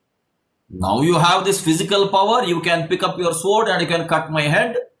 Now you have this physical power. You can pick up your sword and you can cut my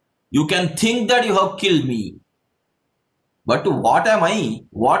head. You can think that you have killed me. But what am I?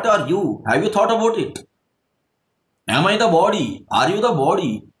 What are you? Have you thought about it? Am I the body? Are you the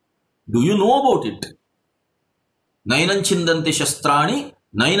body? Do you know about it? Nainam chindanti shastrani,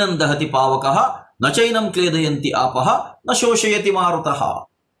 nainam dahati pavakaha, nachainam kledayanti apaha, na shoshayati marutaha.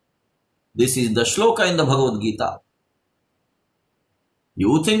 This is the shloka in the Bhagavad Gita.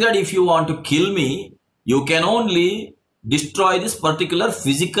 You think that if you want to kill me, you can only destroy this particular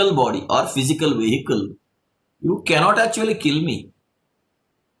physical body or physical vehicle. You cannot actually kill me.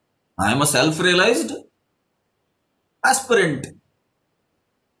 I am a self-realized aspirant.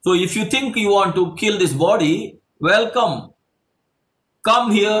 So if you think you want to kill this body, welcome.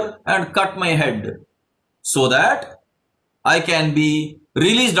 Come here and cut my head so that I can be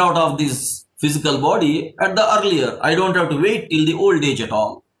released out of this physical body at the earlier. I don't have to wait till the old age at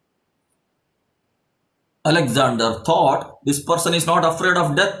all. Alexander thought, this person is not afraid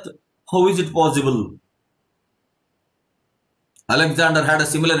of death. How is it possible? Alexander had a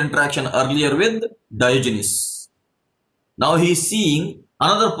similar interaction earlier with Diogenes. Now he is seeing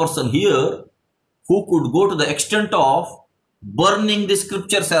another person here who could go to the extent of burning the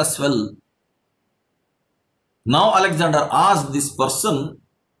scriptures as well. Now Alexander asked this person,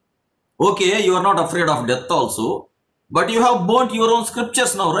 okay, you are not afraid of death also, but you have burnt your own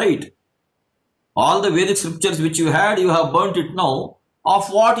scriptures now, right? All the Vedic scriptures which you had, you have burnt it now. Of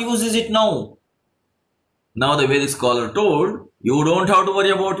what use is it now? Now the Vedic scholar told, you don't have to worry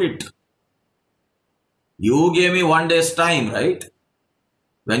about it. You gave me 1 day's time, right?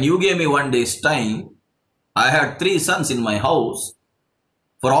 When you gave me 1 day's time, I had 3 sons in my house.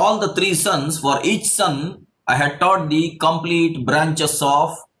 For all the 3 sons, for each son, I had taught the complete branches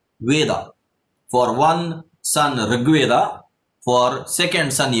of Veda. For one, son Rigveda, for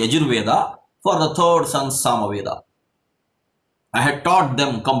second son Yajurveda, for the third son Samaveda. I had taught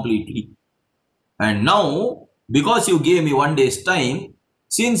them completely. And now, because you gave me 1 day's time,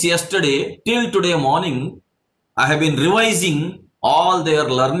 since yesterday till today morning, I have been revising all their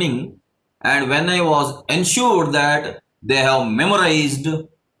learning, and when I was ensured that they have memorized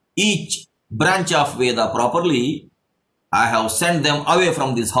each branch of Veda properly, I have sent them away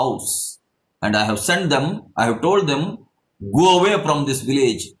from this house. And I have told them, go away from this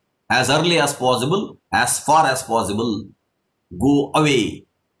village as early as possible, as far as possible. Go away.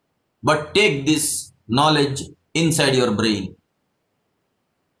 But take this knowledge inside your brain.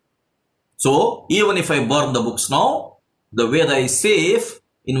 So, even if I burn the books now, the Veda is safe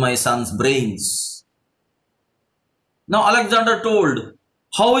in my son's brains. Now, Alexander told,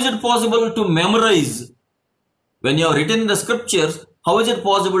 how is it possible to memorize? When you have written the scriptures, how is it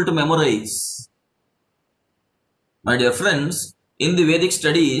possible to memorize? My dear friends, in the Vedic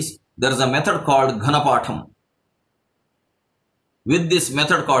studies, there is a method called Ghanapatham. With this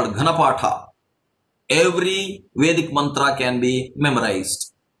method called Ghanapatha, every Vedic mantra can be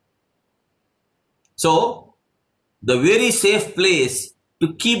memorized. So, the very safe place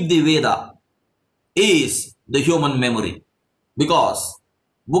to keep the Veda is the human memory, because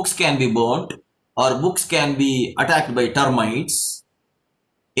books can be burnt or books can be attacked by termites.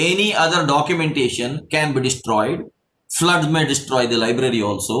 Any other documentation can be destroyed. Floods may destroy the library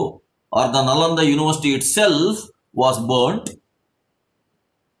also, or the Nalanda University itself was burnt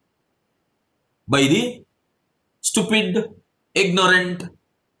by the stupid, ignorant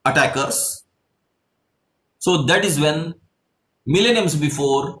attackers. So that is when millenniums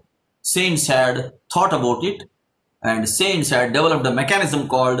before, saints had thought about it, and saints had developed a mechanism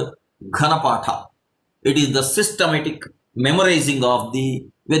called Ghanapatha. It is the systematic memorizing of the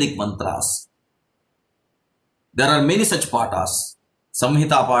Vedic mantras. There are many such pathas: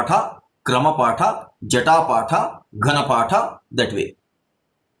 Samhita Patha, Krama Patha, Jata Patha, Ghanapatha, that way.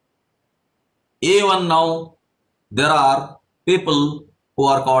 Even now, there are people who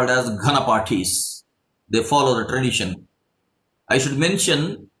are called as Ghanapathis. They follow the tradition. I should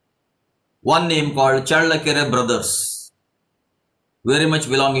mention one name called Challakere brothers, very much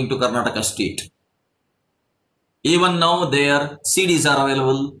belonging to Karnataka state. Even now their CDs are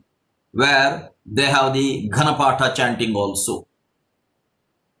available where they have the Ghanapatha chanting also.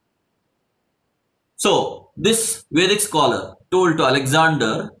 So this Vedic scholar told to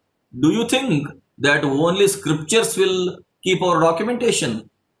Alexander, do you think that only scriptures will keep our documentation?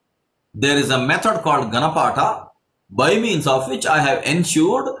 There is a method called Ghanapatha, by means of which I have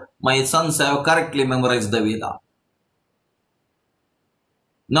ensured my sons have correctly memorized the Veda.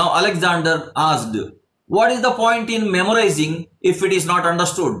 Now Alexander asked, what is the point in memorizing if it is not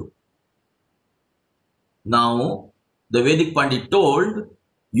understood? Now the Vedic Pandit told,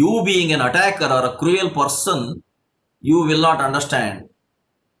 you being an attacker or a cruel person, you will not understand.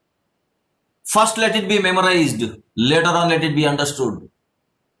 First let it be memorized, later on let it be understood.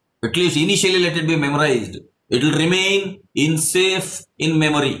 At least initially let it be memorized. It will remain safe in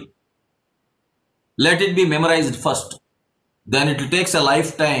memory. Let it be memorized first. Then it will take a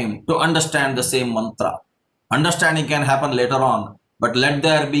lifetime to understand the same mantra. Understanding can happen later on, but let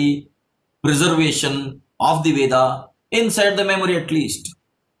there be preservation of the Veda inside the memory at least.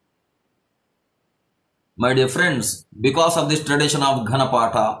 My dear friends, because of this tradition of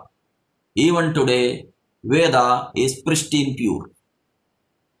Ghanapatha, even today Veda is pristine pure.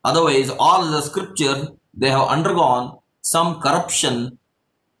 Otherwise, all the scripture, they have undergone some corruption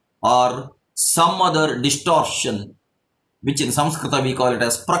or some other distortion, which in Sanskrit we call it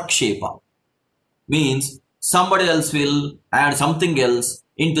as prakshepa. Means somebody else will add something else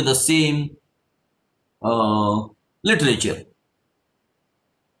into the same literature.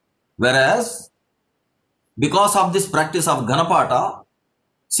 Whereas, because of this practice of Ghanapatha,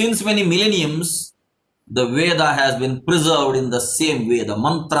 since many millenniums, the Veda has been preserved in the same way. The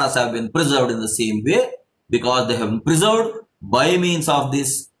mantras have been preserved in the same way because they have been preserved by means of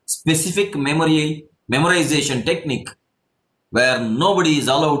this specific memorization technique where nobody is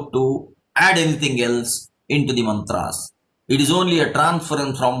allowed to add anything else into the mantras. It is only a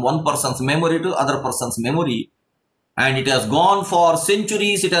transference from one person's memory to other person's memory, and it has gone for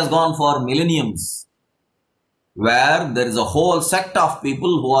centuries, it has gone for millenniums, where there is a whole sect of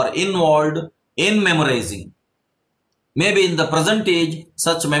people who are involved in memorizing. Maybe in the present age,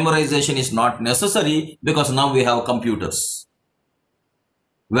 such memorization is not necessary because now we have computers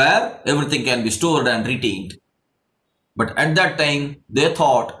where everything can be stored and retained. But at that time, they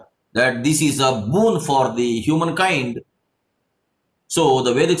thought that this is a boon for the humankind. So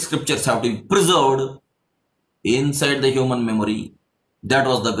the Vedic scriptures have to be preserved inside the human memory. That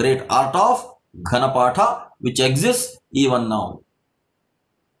was the great art of Ghanapatha, which exists even now.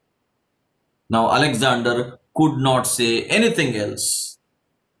 Now Alexander could not say anything else.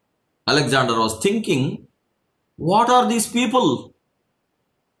 Alexander was thinking, what are these people?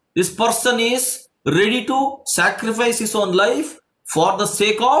 This person is ready to sacrifice his own life for the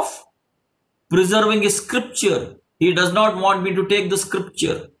sake of preserving his scripture. He does not want me to take the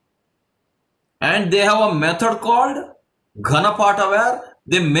scripture. And they have a method called Ghanapatha where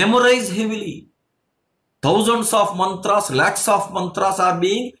they memorize heavily. Thousands of mantras, lakhs of mantras are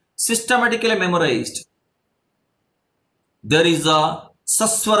being systematically memorized. There is a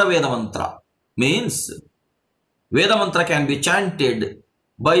Saswara Veda mantra, means Veda mantra can be chanted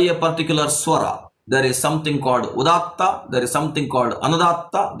by a particular swara. There is something called Udatta, there is something called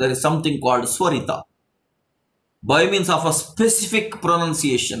Anudatta, there is something called Swarita. By means of a specific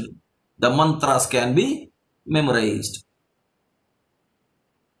pronunciation, the mantras can be memorized.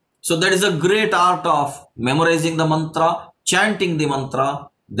 So that is a great art of memorizing the mantra, chanting the mantra,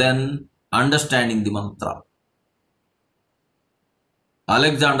 then understanding the mantra.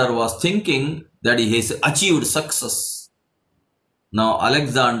 Alexander was thinking that he has achieved success. Now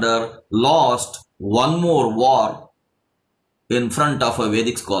Alexander lost one more war in front of a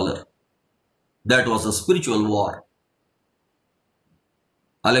Vedic scholar. That was a spiritual war.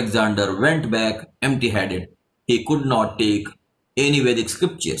 Alexander went back empty-handed. He could not take any Vedic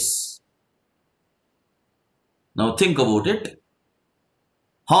scriptures. Now think about it.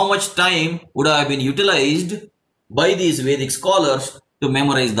 How much time would have been utilized by these Vedic scholars to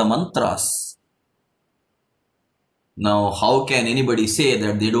memorize the mantras? Now, how can anybody say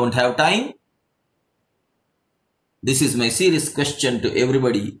that they don't have time? This is my serious question to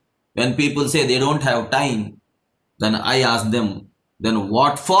everybody. When people say they don't have time, then I ask them, then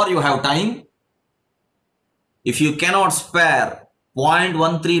what for you have time? If you cannot spare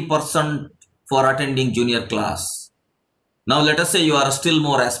 0.13% for attending junior class, now let us say you are still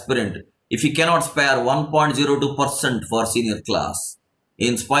more aspirant. If you cannot spare 1.02% for senior class,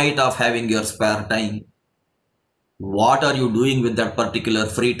 in spite of having your spare time, what are you doing with that particular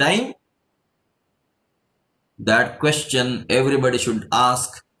free time? That question everybody should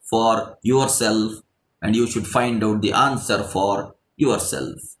ask for yourself, and you should find out the answer for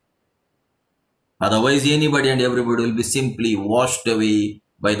yourself. Otherwise, anybody and everybody will be simply washed away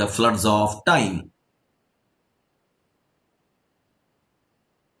by the floods of time.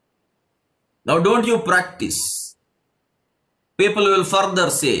 Now, don't you practice? People will further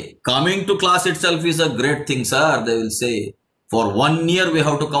say, coming to class itself is a great thing, sir. They will say, for 1 year we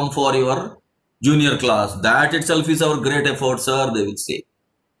have to come for your junior class. That itself is our great effort, sir, they will say.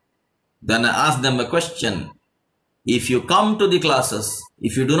 Then I ask them a question. If you come to the classes,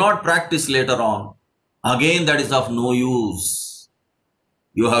 if you do not practice later on, again that is of no use.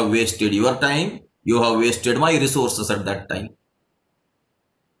 You have wasted your time. You have wasted my resources at that time.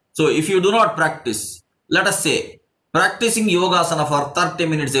 So if you do not practice, let us say, practicing yogasana for 30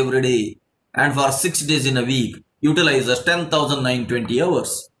 minutes every day and for 6 days in a week utilizes 10,920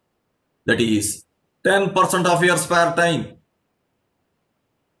 hours. That is 10% of your spare time.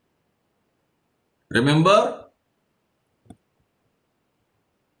 Remember,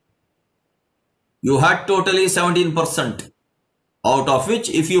 you had totally 17%, out of which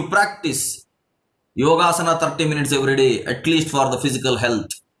if you practice yogasana 30 minutes every day, at least for the physical health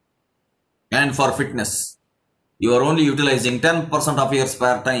and for fitness, you are only utilizing 10% of your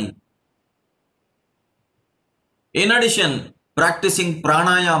spare time. In addition, practicing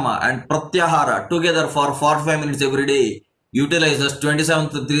pranayama and pratyahara together for 45 minutes every day utilizes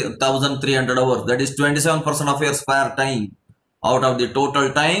 27,300 hours. That is 27% of your spare time. Out of the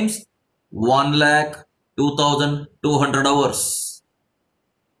total times, 1,02,200 hours.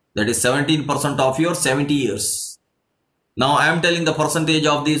 That is 17% of your 70 years. Now I am telling the percentage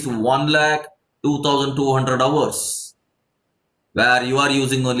of these 1,02,200 hours, where you are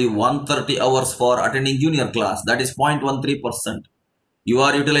using only 130 hours for attending junior class. That is 0.13%. You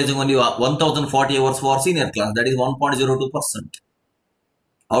are utilizing only 1,040 hours for senior class. That is 1.02%.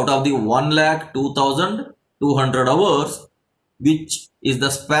 Out of the 1,02,200 hours, which is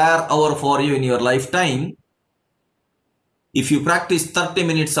the spare hour for you in your lifetime, if you practice 30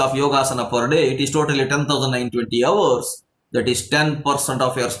 minutes of yogasana per day, it is totally 10,920 hours. That is 10%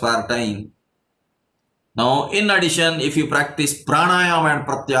 of your spare time. Now, in addition, if you practice pranayama and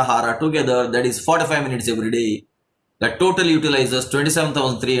pratyahara together, that is 45 minutes every day, that totally utilizes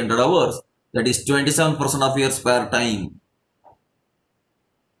 27,300 hours. That is 27% of your spare time.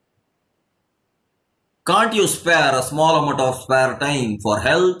 Can't you spare a small amount of spare time for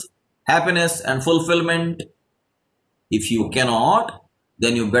health, happiness and fulfillment If you cannot,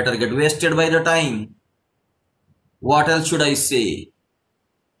 then you better get wasted by the time. What else should I say?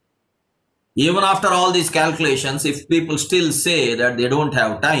 Even after all these calculations, if people still say that they don't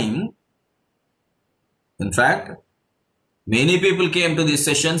have time, in fact, many people came to these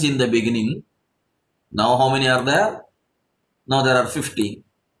sessions in the beginning. Now how many are there? Now there are 50.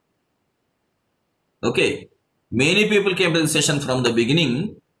 Okay. Many people came to the session from the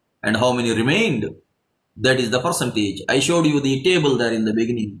beginning, and how many remained? That is the percentage. I showed you the table there in the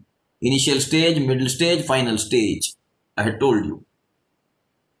beginning. Initial stage, middle stage, final stage. I had told you.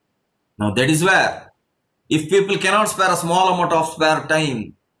 Now that is where, if people cannot spare a small amount of spare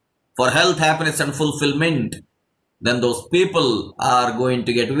time for health, happiness and fulfillment, then those people are going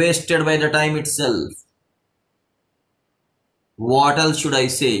to get wasted by the time itself. What else should I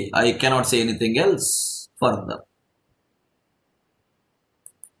say? I cannot say anything else further.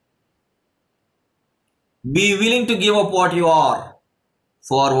 Be willing to give up what you are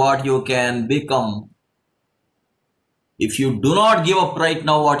for what you can become. If you do not give up right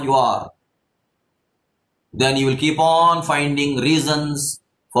now what you are, then you will keep on finding reasons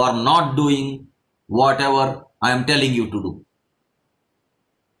for not doing whatever I am telling you to do.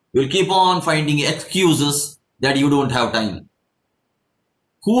 You will keep on finding excuses that you don't have time.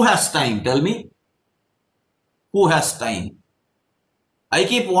 Who has time? Tell me. Who has time? I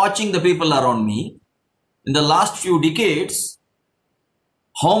keep watching the people around me. In the last few decades,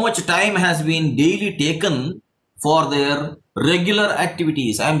 how much time has been daily taken for their regular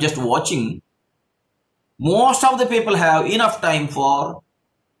activities. I am just watching. Most of the people have enough time for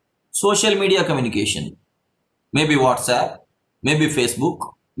social media communication. Maybe WhatsApp, maybe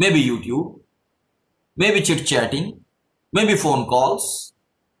Facebook, maybe YouTube, maybe chit-chatting, maybe phone calls.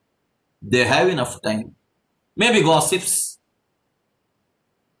 They have enough time. Maybe gossips.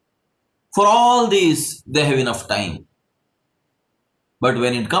 For all these, they have enough time. But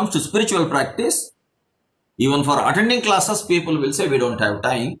when it comes to spiritual practice, even for attending classes, people will say we don't have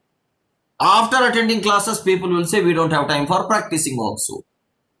time. After attending classes, people will say we don't have time for practicing also.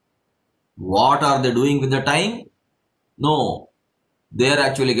 What are they doing with the time? No, they are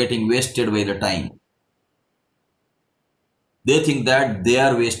actually getting wasted by the time. They think that they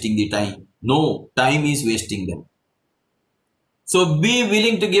are wasting the time. No, time is wasting them. So be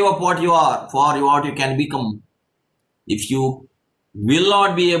willing to give up what you are for what you can become. If you will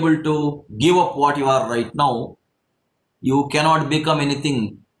not be able to give up what you are right now, you cannot become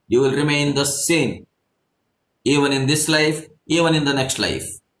anything. You will remain the same, even in this life, even in the next life,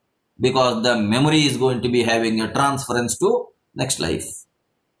 because the memory is going to be having a transference to next life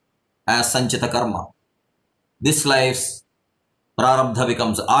as Sanchita Karma. This life's Prarabdha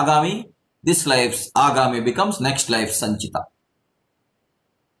becomes Agami, this life's Agami becomes next life's Sanchita.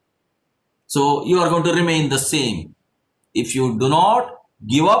 So you are going to remain the same. If you do not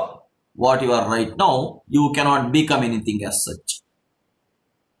give up what you are right now, you cannot become anything as such.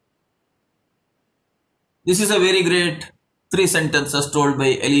 This is a very great 3 sentences told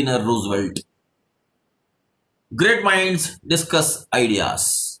by Eleanor Roosevelt. Great minds discuss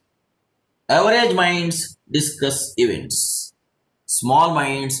ideas. Average minds discuss events. Small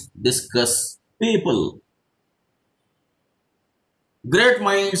minds discuss people. Great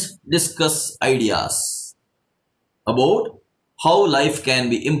minds discuss ideas about how life can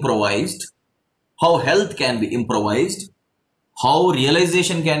be improvised, how health can be improvised, how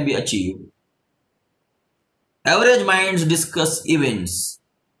realization can be achieved. Average minds discuss events.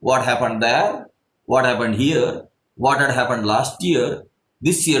 What happened there? What happened here? What had happened last year?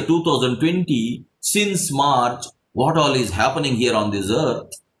 This year 2020, since March, what all is happening here on this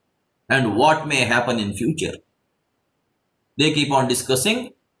earth? And what may happen in future? They keep on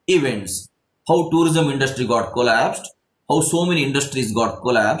discussing events. How tourism industry got collapsed. How so many industries got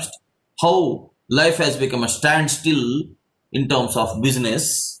collapsed. How life has become a standstill in terms of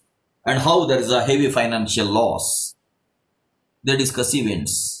business. And how there is a heavy financial loss. They discuss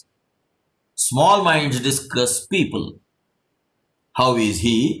events. Small minds discuss people. How is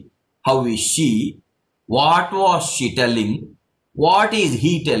he? How is she? What was she telling? What is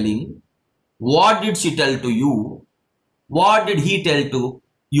he telling? What did she tell to you? What did he tell to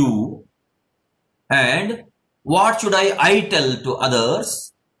you? And what should I tell to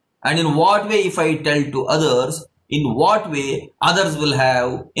others? And in what way, if I tell to others, in what way others will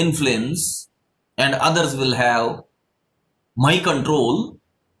have influence and others will have my control?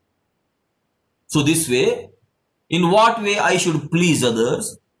 So this way, in what way I should please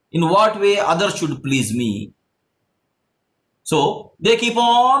others? In what way others should please me? So they keep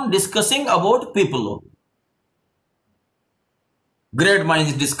on discussing about people. Great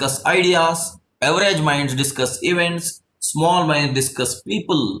minds discuss ideas. Average minds discuss events. Small minds discuss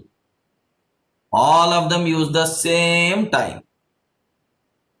people. All of them use the same time.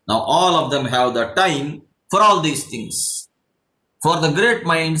 Now all of them have the time for all these things. For the great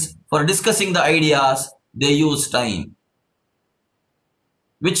minds, for discussing the ideas, they use time.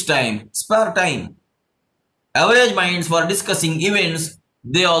 Which time? Spare time. Average minds, for discussing events,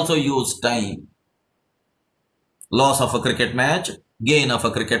 they also use time. Loss of a cricket match, gain of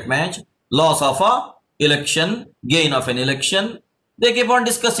a cricket match, loss of a election, gain of an election. They keep on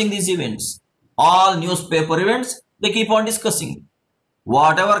discussing these events. All newspaper events, they keep on discussing.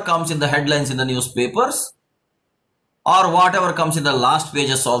 Whatever comes in the headlines in the newspapers, or whatever comes in the last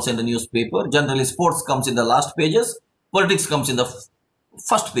pages also in the newspaper. Generally, sports comes in the last pages, politics comes in the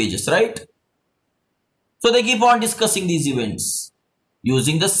first pages, right? So they keep on discussing these events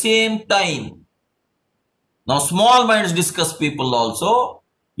using the same time. Now small minds discuss people also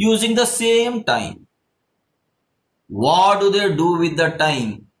using the same time. What do they do with the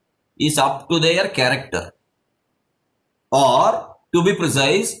time is up to their character. Or to be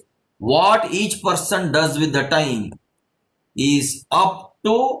precise, what each person does with the time is up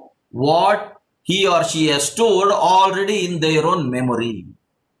to what he or she has stored already in their own memory.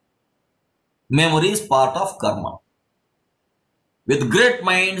 Memory is part of karma. With great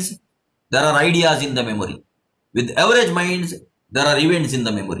minds, there are ideas in the memory. With average minds, there are events in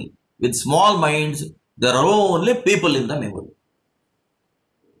the memory. With small minds, there are only people in the memory.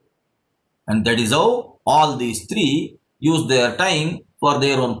 And that is how all these three use their time for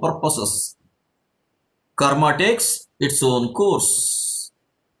their own purposes. Karma takes its own course.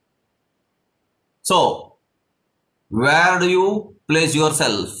 So, where do you place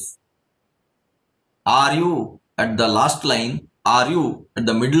yourself? Are you at the last line? Are you at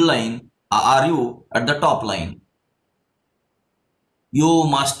the middle line? Or are you at the top line? You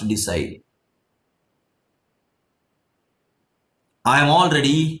must decide. I am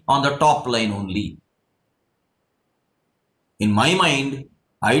already on the top line only. In my mind,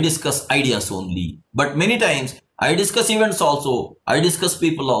 I discuss ideas only. But many times, I discuss events also. I discuss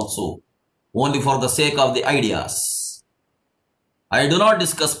people also. Only for the sake of the ideas. I do not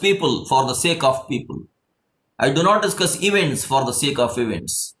discuss people for the sake of people. I do not discuss events for the sake of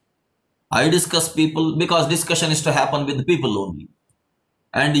events. I discuss people because discussion is to happen with people only.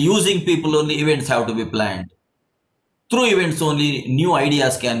 And using people only, events have to be planned. Through events only, new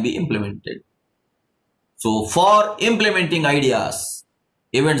ideas can be implemented. So for implementing ideas,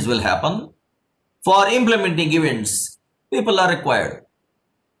 events will happen. For implementing events, people are required.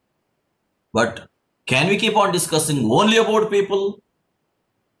 But can we keep on discussing only about people?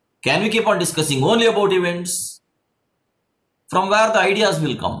 Can we keep on discussing only about events? From where the ideas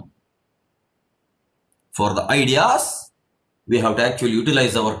will come? For the ideas, we have to actually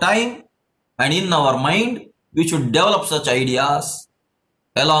utilize our time, and in our mind, we should develop such ideas.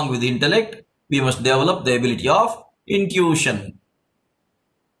 Along with intellect, we must develop the ability of intuition.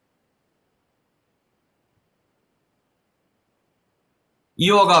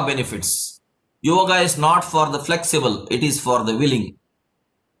 Yoga benefits. Yoga is not for the flexible, it is for the willing.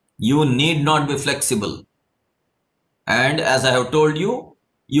 You need not be flexible. And as I have told you,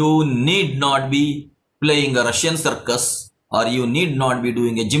 you need not be playing a Russian circus, or you need not be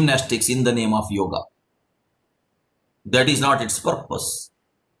doing a gymnastics in the name of yoga. That is not its purpose.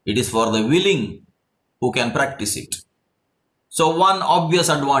 It is for the willing who can practice it. So one obvious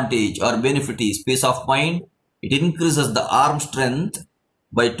advantage or benefit is peace of mind. It increases the arm strength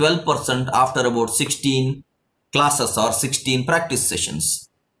by 12% after about 16 classes or 16 practice sessions.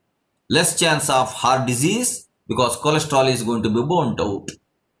 Less chance of heart disease because cholesterol is going to be burnt out.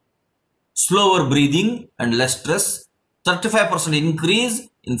 Slower breathing and less stress. 35% increase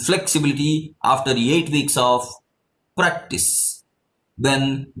in flexibility after 8 weeks of practice.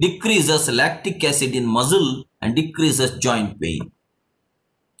 Then decreases lactic acid in muscle and decreases joint pain.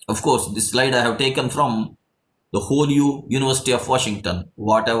 Of course, this slide I have taken from the whole University of Washington.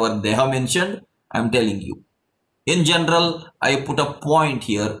 Whatever they have mentioned, I am telling you. In general, I put a point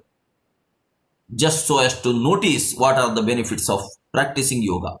here just so as to notice what are the benefits of practicing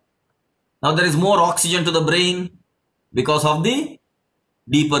yoga. Now there is more oxygen to the brain because of the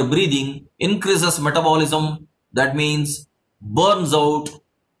deeper breathing, increases metabolism, that means burns out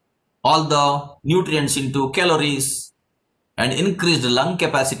all the nutrients into calories, and increased lung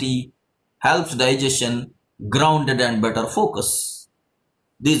capacity, helps digestion, grounded and better focus.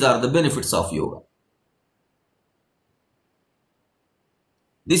 These are the benefits of yoga.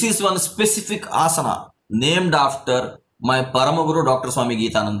 This is one specific asana named after my Paramaguru Dr. Swami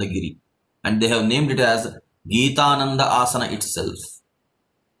Geetananda Giri, and they have named it as Geetananda Asana itself.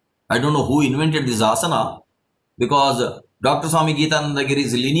 I don't know who invented this asana, because Dr. Swami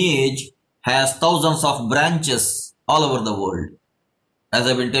Geetanandagiri's lineage has thousands of branches all over the world. As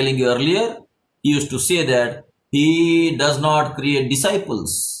I've been telling you earlier, he used to say that he does not create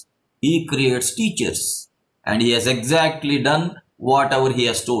disciples, he creates teachers, and he has exactly done whatever he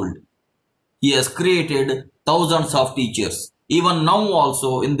has told. He has created thousands of teachers. Even now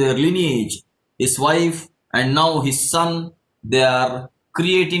also in their lineage, his wife and now his son, they are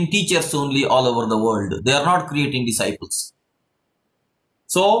creating teachers only all over the world. They are not creating disciples.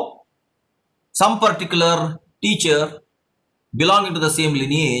 So, some particular teacher belonging to the same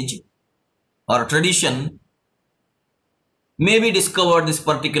lineage or tradition maybe discovered this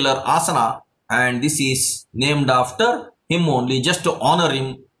particular asana, and this is named after him only. Just to honor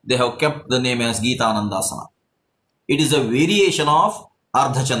him, they have kept the name as Geetanandasana. It is a variation of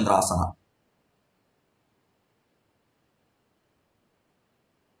Ardhachandrasana.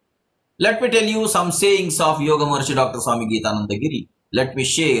 Let me tell you some sayings of Yoga Maharshi Dr. Swami Geetanandagiri. Let me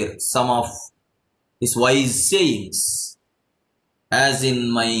share some of his wise sayings. As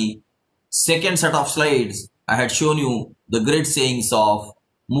in my second set of slides, I had shown you the great sayings of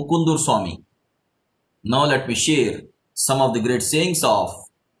Mukundur Swami. Now let me share some of the great sayings of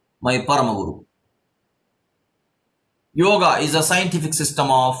my Paramaguru. Yoga is a scientific system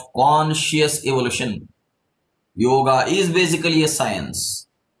of conscious evolution. Yoga is basically a science.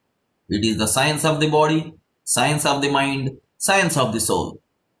 It is the science of the body, science of the mind, science of the soul.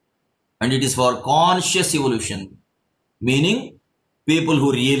 And it is for conscious evolution, meaning people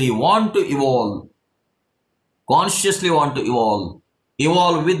who really want to evolve, consciously want to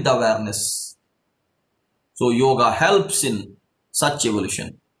evolve with the awareness. So yoga helps in such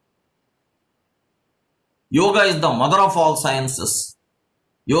evolution. Yoga is the mother of all sciences.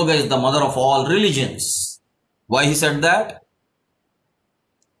 Yoga is the mother of all religions. Why he said that?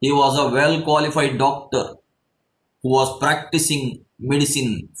 He was a well-qualified doctor who was practicing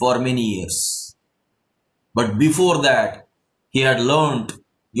medicine for many years. But before that, he had learned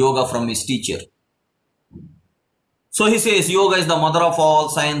yoga from his teacher. So he says yoga is the mother of all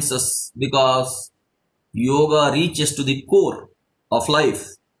sciences because yoga reaches to the core of life.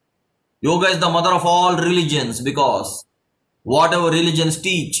 Yoga is the mother of all religions because whatever religions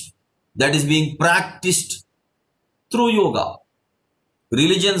teach, that is being practiced through yoga.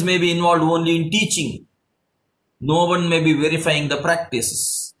 Religions may be involved only in teaching. No one may be verifying the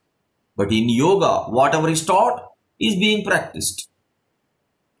practices. But in yoga, whatever is taught is being practiced.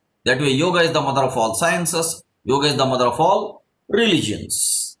 That way, yoga is the mother of all sciences. Yoga is the mother of all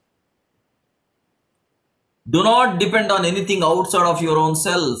religions. Do not depend on anything outside of your own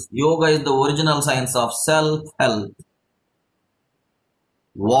self. Yoga is the original science of self-help.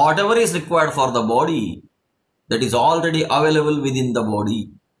 Whatever is required for the body, that is already available within the body.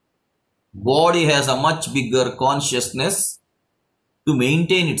 Body has a much bigger consciousness to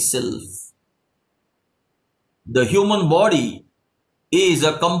maintain itself. The human body is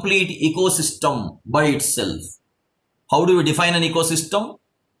a complete ecosystem by itself. How do we define an ecosystem?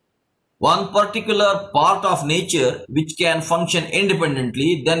 One particular part of nature which can function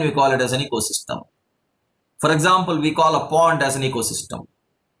independently, then we call it as an ecosystem. For example, we call a pond as an ecosystem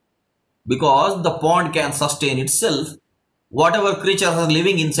because the pond can sustain itself. Whatever creatures are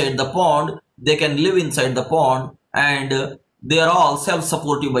living inside the pond, they can live inside the pond and they are all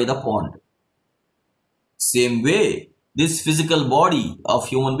self-supportive by the pond. Same way, this physical body of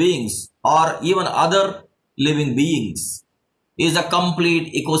human beings or even other living beings is a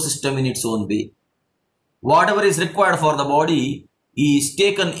complete ecosystem in its own way. Whatever is required for the body is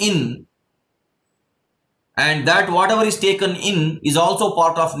taken in, and that whatever is taken in is also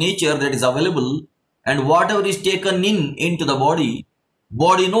part of nature that is available, and whatever is taken in into the body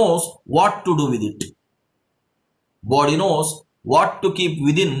knows what to do with it. Body knows what to keep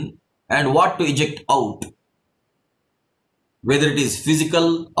within and what to eject out. Whether it is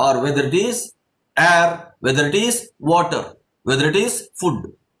physical or whether it is air, whether it is water, whether it is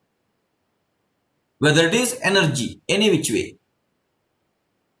food, whether it is energy, any which way.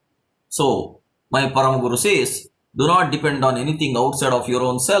 So, my Paramaguru says, do not depend on anything outside of your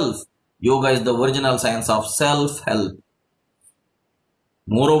own self. Yoga is the original science of self-help.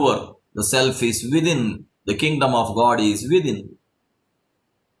 Moreover, the self is within, the kingdom of God is within.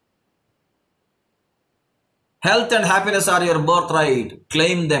 Health and happiness are your birthright.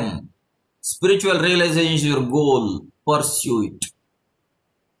 Claim them. Spiritual realization is your goal. Pursue it.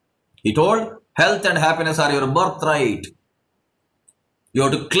 He told, health and happiness are your birthright. You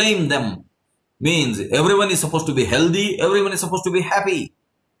have to claim them. Means everyone is supposed to be healthy. Everyone is supposed to be happy.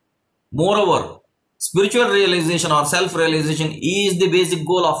 Moreover, spiritual realization or self-realization is the basic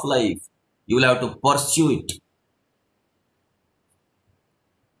goal of life. You will have to pursue it.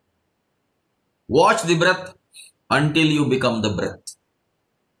 Watch the breath until you become the breath.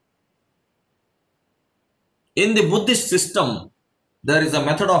 In the Buddhist system, there is a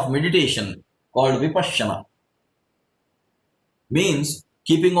method of meditation called vipassana. Means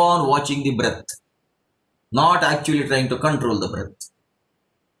keeping on watching the breath, not actually trying to control the breath.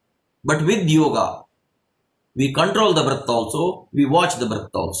 But with yoga, we control the breath also, we watch the breath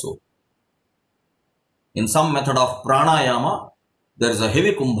also. In some method of pranayama, there is a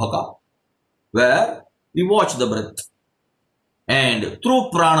heavy kumbhaka where we watch the breath. And through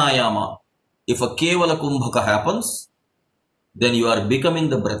pranayama, if a kevala kumbhaka happens, then you are becoming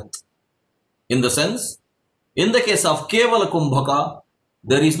the breath. In the sense, in the case of kevala kumbhaka,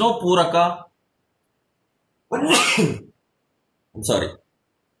 there is no puraka. I'm sorry.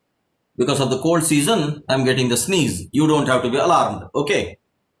 Because of the cold season, I'm getting the sneeze. You don't have to be alarmed. Okay.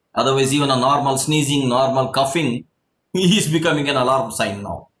 Otherwise, even a normal sneezing, normal coughing, is becoming an alarm sign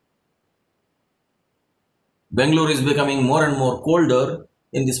now. Bangalore is becoming more and more colder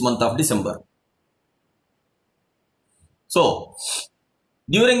in this month of December. So,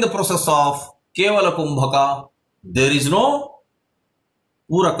 during the process of kevala kumbhaka, there is no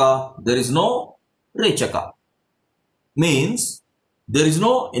puraka, there is no rechaka. Means, there is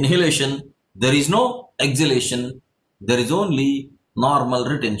no inhalation, there is no exhalation, there is only normal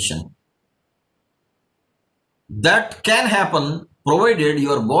retention. That can happen provided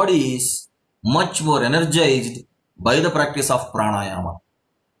your body is much more energized by the practice of pranayama.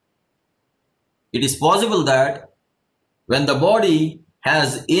 It is possible that when the body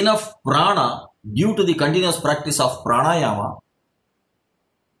has enough prana due to the continuous practice of pranayama,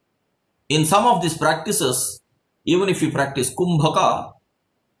 in some of these practices, even if you practice kumbhaka,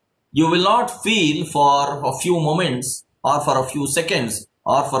 you will not feel for a few moments or for a few seconds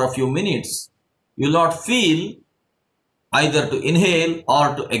or for a few minutes. You will not feel either to inhale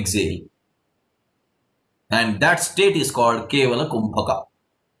or to exhale. And that state is called kevala kumbhaka.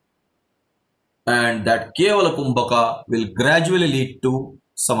 And that kevala kumbhaka will gradually lead to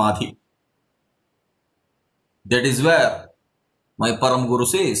samadhi. That is where my Param Guru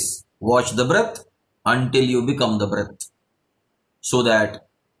says, watch the breath until you become the breath, so that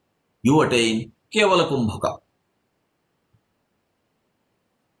you attain kevala kumbhaka.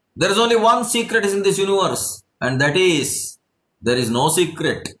 There is only one secret in this universe, and that is, there is no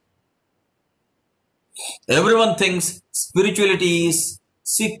secret. Everyone thinks spirituality is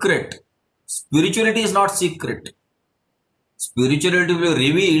secret. Spirituality is not secret. Spirituality will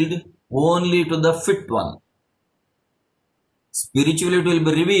be revealed only to the fit one. Spirituality will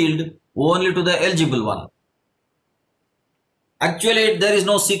be revealed only to the eligible one. Actually, there is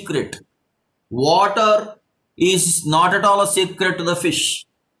no secret. Water is not at all a secret to the fish.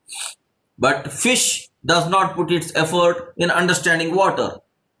 But fish does not put its effort in understanding water,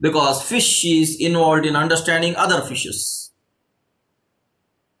 because fish is involved in understanding other fishes.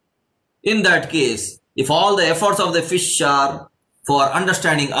 In that case, if all the efforts of the fish are for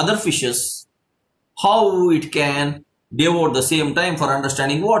understanding other fishes, how it can devote the same time for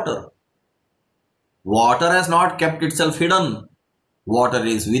understanding water? Water has not kept itself hidden. Water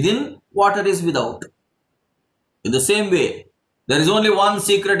is within, water is without. In the same way, there is only one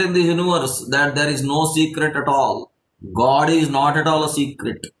secret in this universe, that there is no secret at all. God is not at all a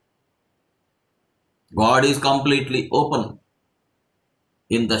secret. God is completely open.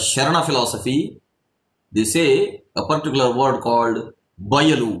 In the Sharana philosophy, they say a particular word called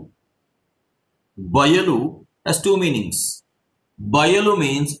Bayalu. Bayalu has two meanings. Bayalu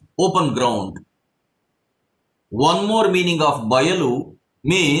means open ground. One more meaning of Bayalu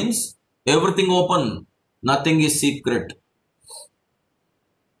means everything open, nothing is secret.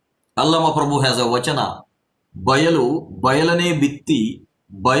 Allama Prabhu has a vachana. Bayalu, bayalane bitti,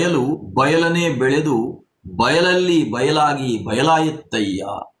 bayalu, bayalane beledu, bayalalli bayalagi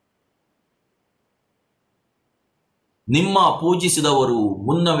bayalayittayya. Nimma poojisidavaru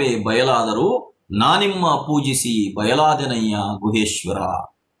munnave bayaladaru, nanimma poojisi bayaladenayya guheshwara.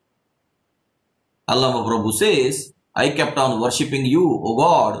 Allama Prabhu says, I kept on worshipping you, O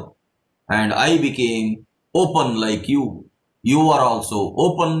God, and I became open like you. You are also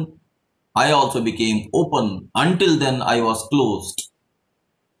open. I also became open. Until then, I was closed.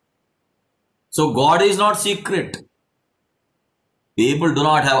 So God is not secret. People do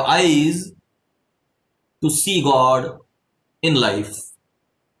not have eyes to see God in life.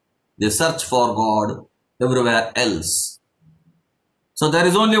 They search for God everywhere else. So there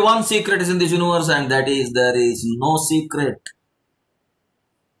is only one secret in this universe, and that is, there is no secret.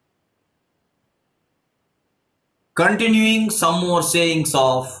 Continuing some more sayings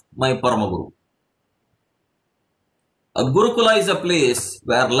of my Paramaguru. A Gurukula is a place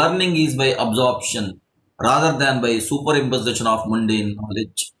where learning is by absorption rather than by superimposition of mundane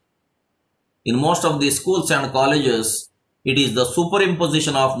knowledge. In most of the schools and colleges, it is the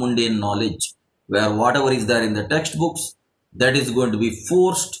superimposition of mundane knowledge, where whatever is there in the textbooks, that is going to be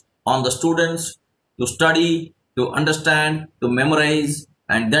forced on the students to study, to understand, to memorize,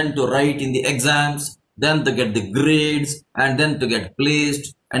 and then to write in the exams, then to get the grades, and then to get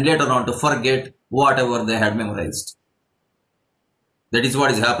placed, and later on to forget whatever they had memorized. That is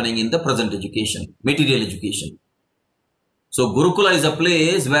what is happening in the present education, material education. So Gurukula is a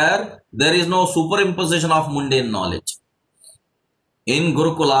place where there is no superimposition of mundane knowledge. In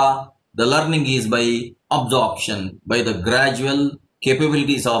Gurukula, the learning is by absorption, by the gradual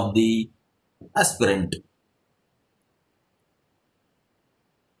capabilities of the aspirant.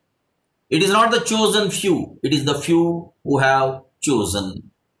 It is not the chosen few, it is the few who have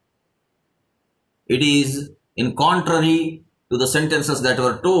chosen. It is in contrary to the sentences that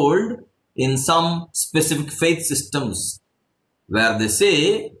were told in some specific faith systems, where they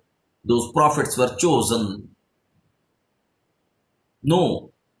say those prophets were chosen.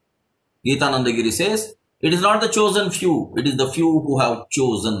 No. Gitanandagiri says, it is not the chosen few, it is the few who have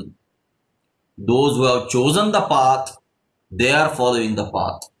chosen. Those who have chosen the path, they are following the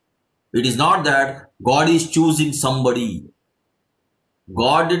path. It is not that God is choosing somebody.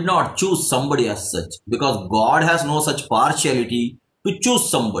 God did not choose somebody as such, because God has no such partiality to choose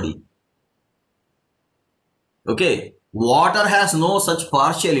somebody. Okay, water has no such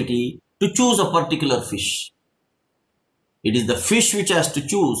partiality to choose a particular fish. It is the fish which has to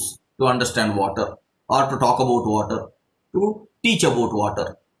choose to understand water, or to talk about water, to teach about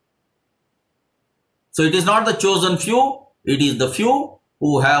water. So it is not the chosen few, it is the few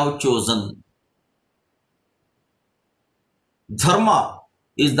who have chosen. Dharma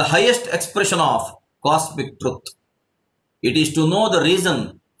is the highest expression of cosmic truth. It is to know the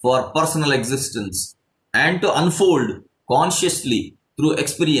reason for personal existence and to unfold consciously through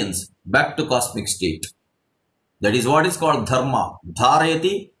experience back to cosmic state. That is what is called dharma.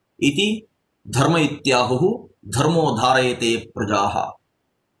 Dharayati iti dharma ityahuhu dharmo dharayate prajaha.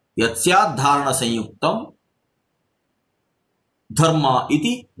 Yatsyad dharana sanyuktam dharma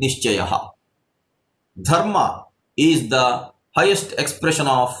iti nishchayaha. Dharma is the highest expression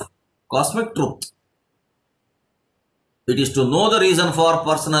of cosmic truth. It is to know the reason for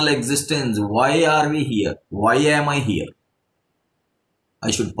personal existence. Why are we here? Why am I here?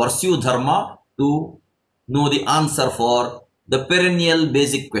 I should pursue dharma to know the answer for the perennial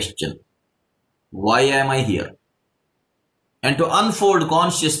basic question. Why am I here? And to unfold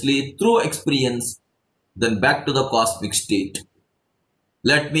consciously through experience, then back to the cosmic state.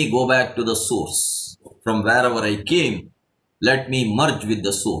 Let me go back to the source. From wherever I came, let me merge with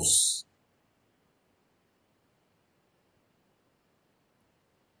the source.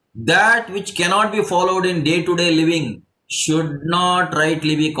 That which cannot be followed in day-to-day living should not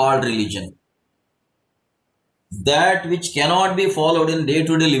rightly be called religion. That which cannot be followed in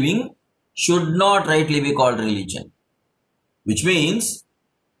day-to-day living should not rightly be called religion. Which means,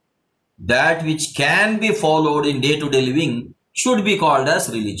 that which can be followed in day-to-day living should be called as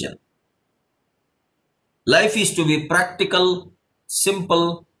religion. Life is to be practical,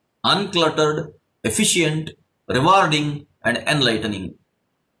 simple, uncluttered, efficient, rewarding, and enlightening.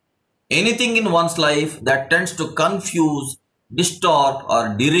 Anything in one's life that tends to confuse, distort,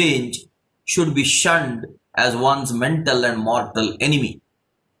 or derange should be shunned as one's mental and mortal enemy.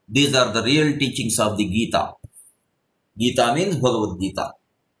 These are the real teachings of the Gita. Gita means Bhagavad Gita.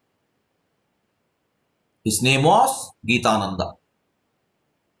 His name was Gitananda.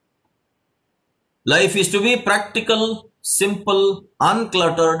 Life is to be practical, simple,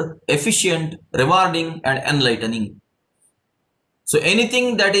 uncluttered, efficient, rewarding, and enlightening. So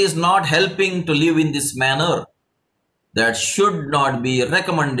anything that is not helping to live in this manner, that should not be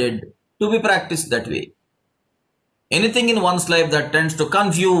recommended to be practiced that way. Anything in one's life that tends to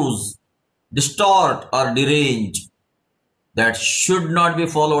confuse, distort, or derange, that should not be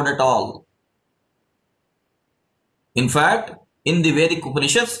followed at all. In fact, in the Vedic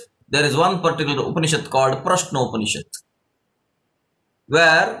Upanishads, there is one particular Upanishad called Prashna Upanishad,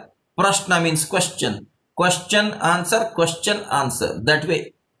 where Prashna means question. Question, answer, that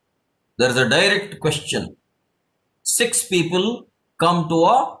way. There is a direct question. 6 people come to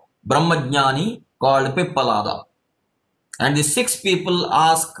a Brahmajnani called Pippalada. And the 6 people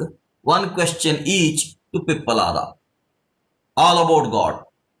ask one question each to Pippalada, all about God.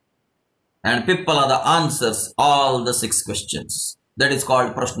 And Pippalada answers all the 6 questions. That is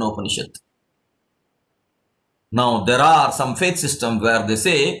called Prashna Upanishad. Now, there are some faith systems where they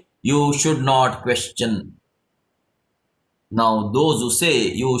say you should not question. Now, those who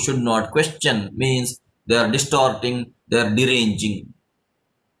say you should not question means they are distorting, they are deranging.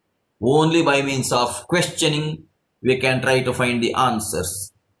 Only by means of questioning we can try to find the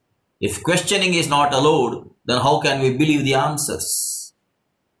answers. If questioning is not allowed, then how can we believe the answers?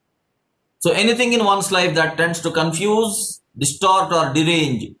 So anything in one's life that tends to confuse, distort or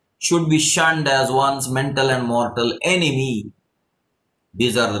derange should be shunned as one's mental and mortal enemy.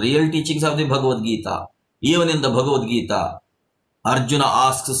 These are the real teachings of the Bhagavad Gita. Even in the Bhagavad Gita, Arjuna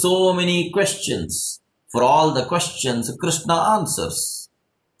asks so many questions. For all the questions, Krishna answers.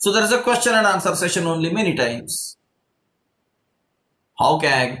 So there is a question and answer session only many times. How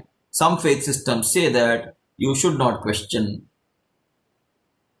can some faith systems say that you should not question?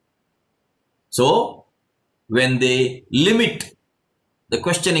 So, when they limit the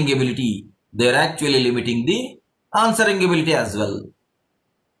questioning ability, they are actually limiting the answering ability as well.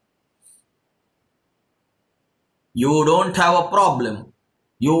 You don't have a problem.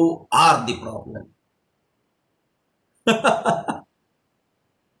 You are the problem.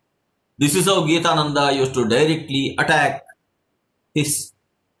 This is how Gitananda used to directly attack his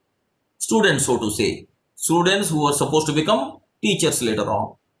students, so to say. Students who are supposed to become teachers later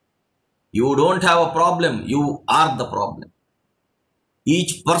on. You don't have a problem. You are the problem.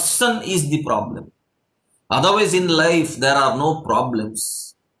 Each person is the problem. Otherwise in life there are no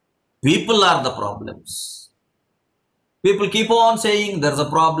problems. People are the problems. People keep on saying there's a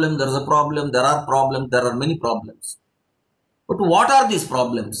problem, there's a problem, there are problems, there are many problems. But what are these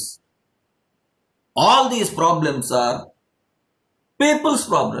problems? All these problems are people's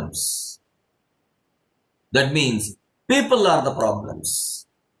problems. That means people are the problems.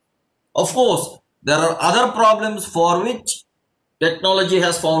 Of course, there are other problems for which technology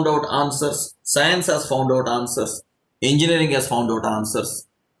has found out answers, science has found out answers, engineering has found out answers,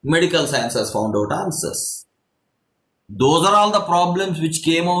 medical science has found out answers. Those are all the problems which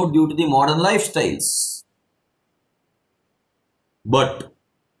came out due to the modern lifestyles. But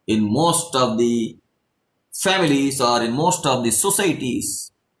in most of the families or in most of the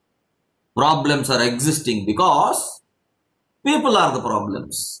societies, problems are existing because people are the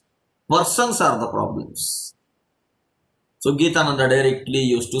problems. Persons are the problems. So Gitananda directly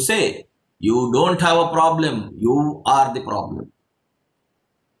used to say, you don't have a problem, you are the problem.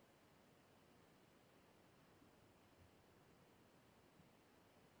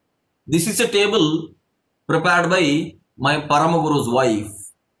 This is a table prepared by my Paramaguru's wife,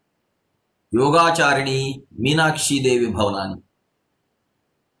 Yogacharini Meenakshi Devi Bhavanani,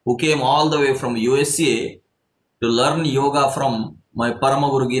 who came all the way from USA to learn yoga from my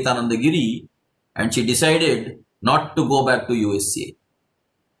Paramaguru Gitananda Giri, and she decided not to go back to USA.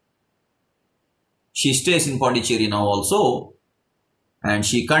 She stays in Pondicherry now also, and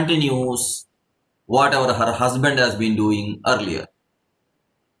she continues whatever her husband has been doing earlier.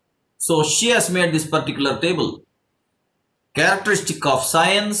 So she has made this particular table. Characteristic of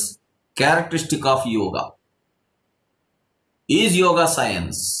science, characteristic of yoga. Is yoga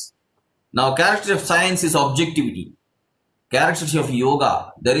science? Now characteristic of science is objectivity. Characteristic of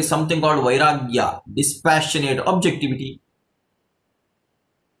yoga, there is something called vairagya, dispassionate objectivity.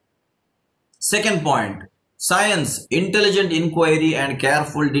 Second point, science, intelligent inquiry and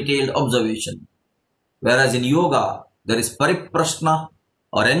careful detailed observation. Whereas in yoga, there is pariprashna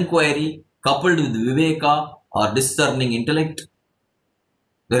or inquiry coupled with viveka or discerning intellect.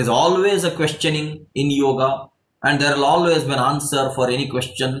 There is always a questioning in yoga and there will always be an answer for any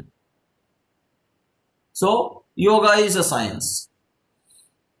question. So, yoga is a science.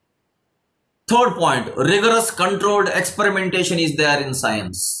 Third point, rigorous controlled experimentation is there in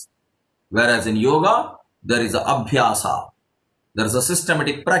science. Whereas in yoga, there is a abhyasa. There is a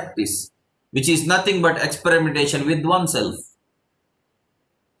systematic practice, which is nothing but experimentation with oneself.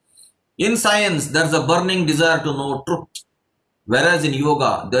 In science, there is a burning desire to know truth. Whereas in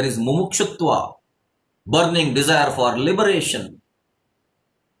yoga, there is mumukshutva, burning desire for liberation.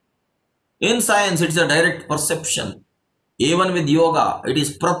 In science, it is a direct perception. Even with yoga, it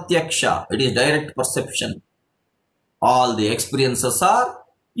is pratyaksha, it is direct perception. All the experiences are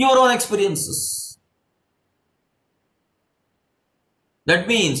your own experiences. That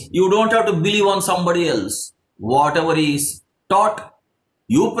means you don't have to believe on somebody else. Whatever is taught,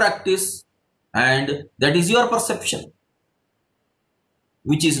 you practice, and that is your perception,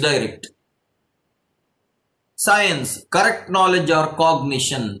 which is direct. Science, correct knowledge or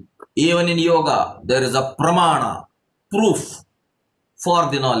cognition. Even in yoga, there is a pramana, proof for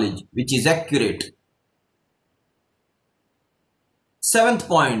the knowledge, which is accurate. Seventh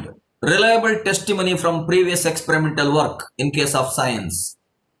point, reliable testimony from previous experimental work in case of science.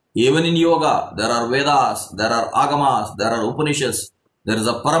 Even in yoga, there are Vedas, there are Agamas, there are Upanishads, there is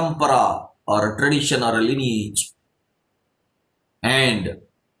a parampara or a tradition or a lineage. And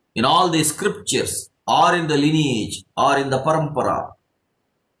in all the scriptures, or in the lineage, or in the parampara,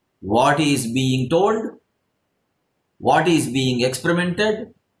 what is being told, what is being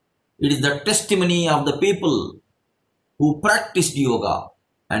experimented, it is the testimony of the people who practiced yoga,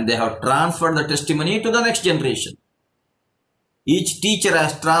 and they have transferred the testimony to the next generation. Each teacher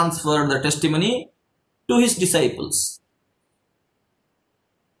has transferred the testimony to his disciples.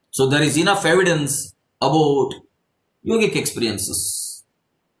 So there is enough evidence about yogic experiences.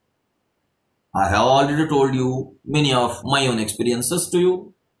 I have already told you many of my own experiences to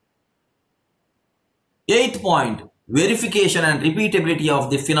you. 8th point, verification and repeatability of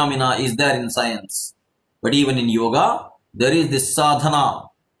the phenomena is there in science. But even in yoga, there is this sadhana,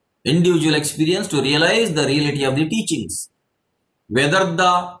 individual experience to realize the reality of the teachings. Whether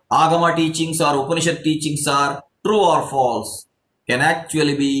the Agama teachings or Upanishad teachings are true or false can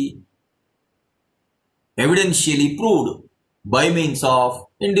actually be evidentially proved by means of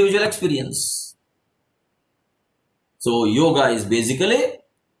individual experience. So yoga is basically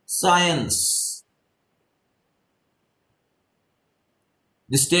science.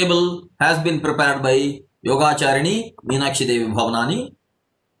 This table has been prepared by Yogacharini Meenakshi Devi Bhavanani.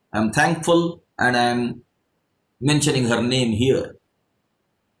 I am thankful and I am mentioning her name here.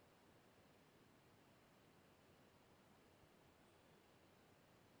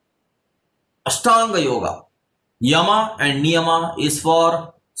 Ashtanga Yoga. Yama and Niyama is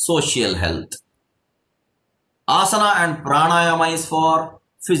for social health. Asana and Pranayama is for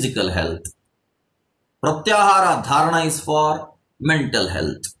physical health. Pratyahara Dharana is for mental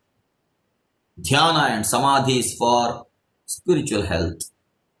health. Dhyana and Samadhi is for spiritual health.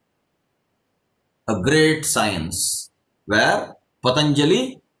 A great science where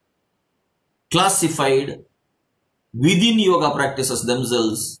Patanjali classified within yoga practices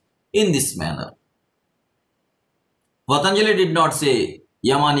themselves in this manner. Patanjali did not say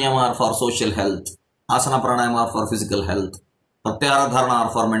Yama Niyama are for social health, Asana Pranayama are for physical health, Pratyahara Dharana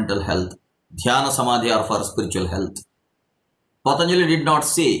are for mental health, Dhyana Samadhi are for spiritual health. Patanjali did not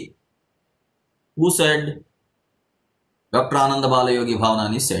say. Who said? Dr. Ananda Balayogi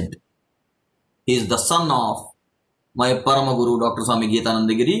Bhavanani said. He is the son of my Parama Guru Dr. Swami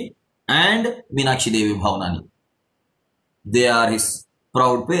Geetanandagiri and Meenakshi Devi Bhavanani. They are his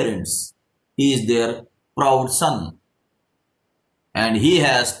proud parents. He is their proud son. And he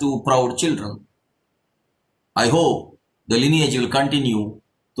has 2 proud children. I hope the lineage will continue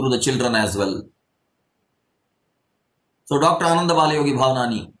through the children as well. So Dr. Ananda Balayogi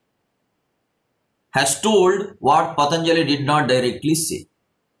Bhavanani has told what Patanjali did not directly say.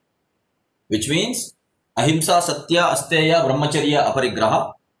 Which means Ahimsa Satya Asteya Brahmacharya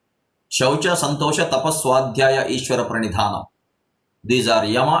Aparigraha Shaucha Santosha Tapas Swadhyaya Ishvara Pranidhana. These are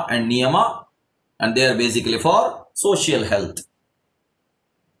Yama and Niyama, and they are basically for social health.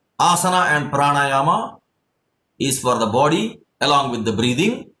 Asana and Pranayama is for the body along with the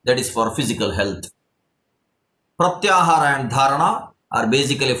breathing, that is for physical health. Pratyahara and Dharana are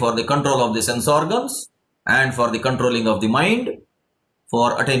basically for the control of the sense organs and for the controlling of the mind,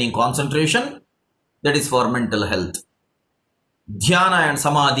 for attaining concentration, that is for mental health. Dhyana and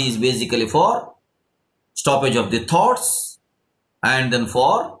Samadhi is basically for stoppage of the thoughts and then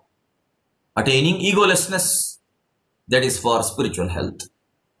for attaining egolessness, that is for spiritual health.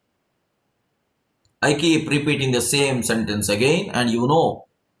 I keep repeating the same sentence again, and you know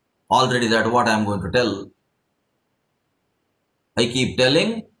already that what I am going to tell. I keep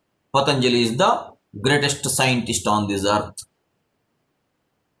telling Patanjali is the greatest scientist on this earth.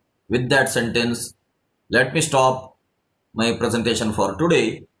 With that sentence, let me stop my presentation for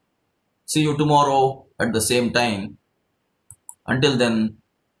today. See you tomorrow at the same time. Until then,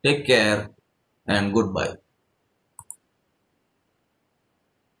 take care and goodbye.